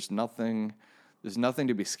so there's nothing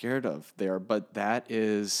to be scared of there. But that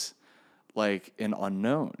is like an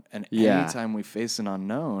unknown, and anytime we face an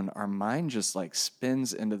unknown, our mind just like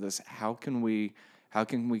spins into this. How can we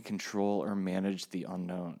control or manage the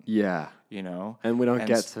unknown? Yeah. And we don't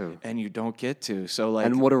get to. And you don't get to. So like,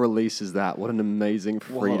 and what a release is that? What an amazing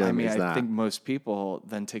freedom is that? I think most people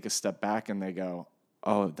then take a step back and they go,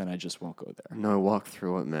 oh, then I just won't go there. No, walk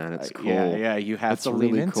through it, man. It's cool. Yeah, you have to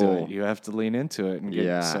lean into it. You have to lean into it.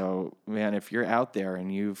 And so, man, if you're out there and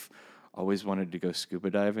you've always wanted to go scuba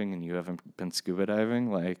diving and you haven't been scuba diving,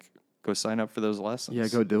 like, go sign up for those lessons. Yeah,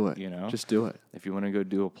 go do it. Just do it. If you want to go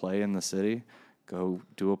do a play in the city, go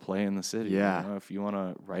do a play in the city. Yeah. If you want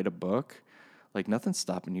to write a book, like, nothing's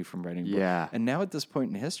stopping you from writing a book. Yeah. And now at this point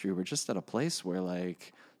in history, we're just at a place where,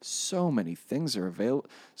 like, so many things are available.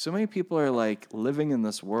 So many people are, like, living in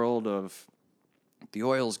this world of the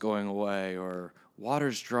oil's going away, or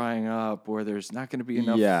water's drying up, or there's not going to be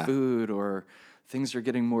enough food, or things are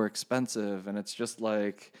getting more expensive. And it's just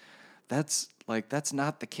like, that's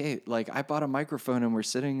not the case. Like, I bought a microphone and we're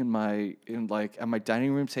sitting at my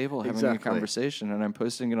dining room table having a conversation, and I'm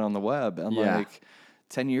posting it on the web. And like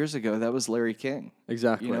 10 years ago, that was Larry King.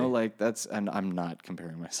 Exactly. And I'm not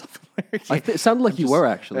comparing myself to Larry King. It sounded like you were,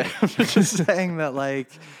 actually. I'm just saying that,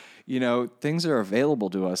 like, things are available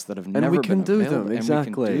to us that have never been available. Them. Exactly.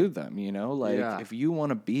 And we can do them, if you want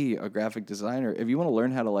to be a graphic designer, if you want to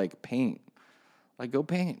learn how to, like, paint, like, go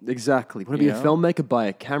paint. Exactly. Want to be a filmmaker? Buy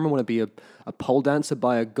a camera. Want to be a pole dancer?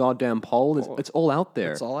 Buy a goddamn pole. It's all out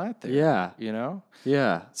there. It's all out there. Yeah.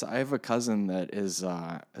 Yeah. So I have a cousin that is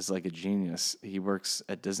like a genius. He works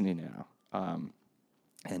at Disney now,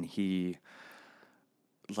 and he,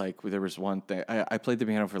 like, there was one thing. I played the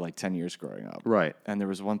piano for like 10 years growing up. Right. And there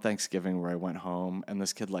was one Thanksgiving where I went home, and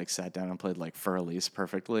this kid, like, sat down and played, like, Fur Elise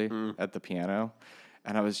perfectly at the piano.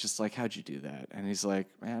 And I was just like, how'd you do that? And he's like,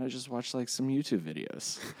 man, I just watched, like, some YouTube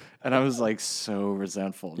videos. And I was, like, so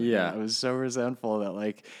resentful. Yeah. I was so resentful that,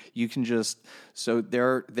 like, you can just... So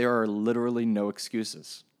there are literally no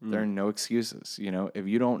excuses. There are no excuses. If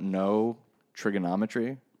you don't know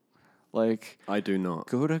trigonometry, like... I do not.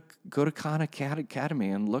 Go to Khan Academy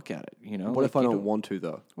and look at it, What if I don't want to,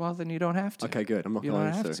 though? Well, then you don't have to. Okay, good. I'm not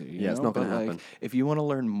going to have to. Yeah, it's not going to happen. Like, if you want to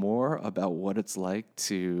learn more about what it's like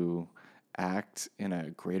to act in a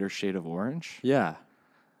greater shade of orange,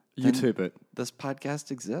 YouTube it. This podcast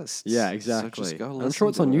exists. Yeah, exactly. So just go listen. I'm sure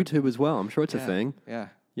it's on YouTube as well. I'm sure it's a thing.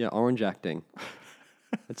 Yeah, orange acting.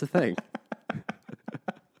 It's a thing.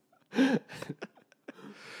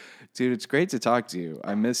 Dude, it's great to talk to you.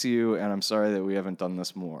 I miss you, and I'm sorry that we haven't done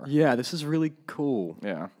this more. Yeah, this is really cool.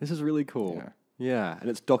 Yeah. This is really cool. Yeah, and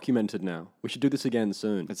it's documented now. We should do this again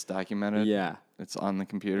soon. It's documented. Yeah. It's on the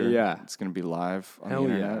computer. Yeah. It's going to be live on Hell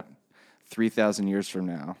the internet. 3,000 years from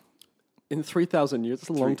now. In 3,000 years, it's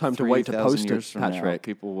a long time to wait to post it, Patrick. Now,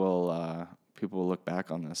 people will look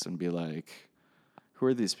back on this and be like, who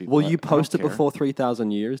are these people? Will you post it before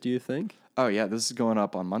 3,000 years, do you think? Oh, yeah. This is going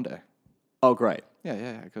up on Monday. Oh, great. Yeah.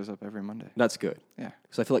 It goes up every Monday. That's good. Yeah.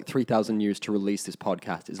 Because I feel like 3,000 years to release this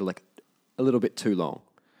podcast is like a little bit too long.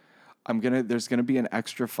 There's gonna be an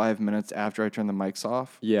extra 5 minutes after I turn the mics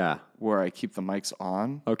off Yeah. where I keep the mics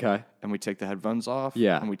on Okay. and we take the headphones off.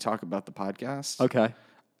 Yeah. And we talk about the podcast. Okay.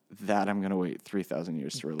 That I'm gonna wait 3,000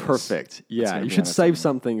 years to release. Perfect. Yeah. gonna You be should on its save own.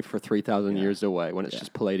 something for 3,000 years away when it's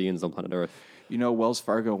just Palladians on planet Earth. You know, Wells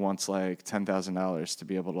Fargo wants like $10,000 to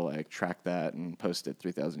be able to like track that and post it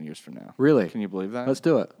 3,000 years from now. Really? Can you believe that? Let's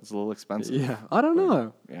do it. It's a little expensive. Yeah. I don't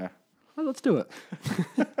know. Yeah. Well, let's do it.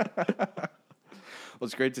 Well,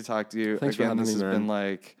 it's great to talk to you. Thanks for Again, having this me, has man. been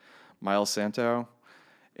like Miles Santo,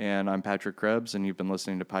 and I'm Patrick Krebs, and you've been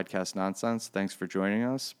listening to Podcast Nonsense. Thanks for joining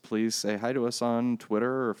us. Please say hi to us on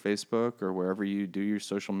Twitter or Facebook or wherever you do your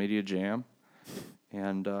social media jam.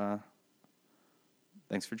 And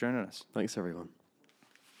thanks for joining us. Thanks, everyone.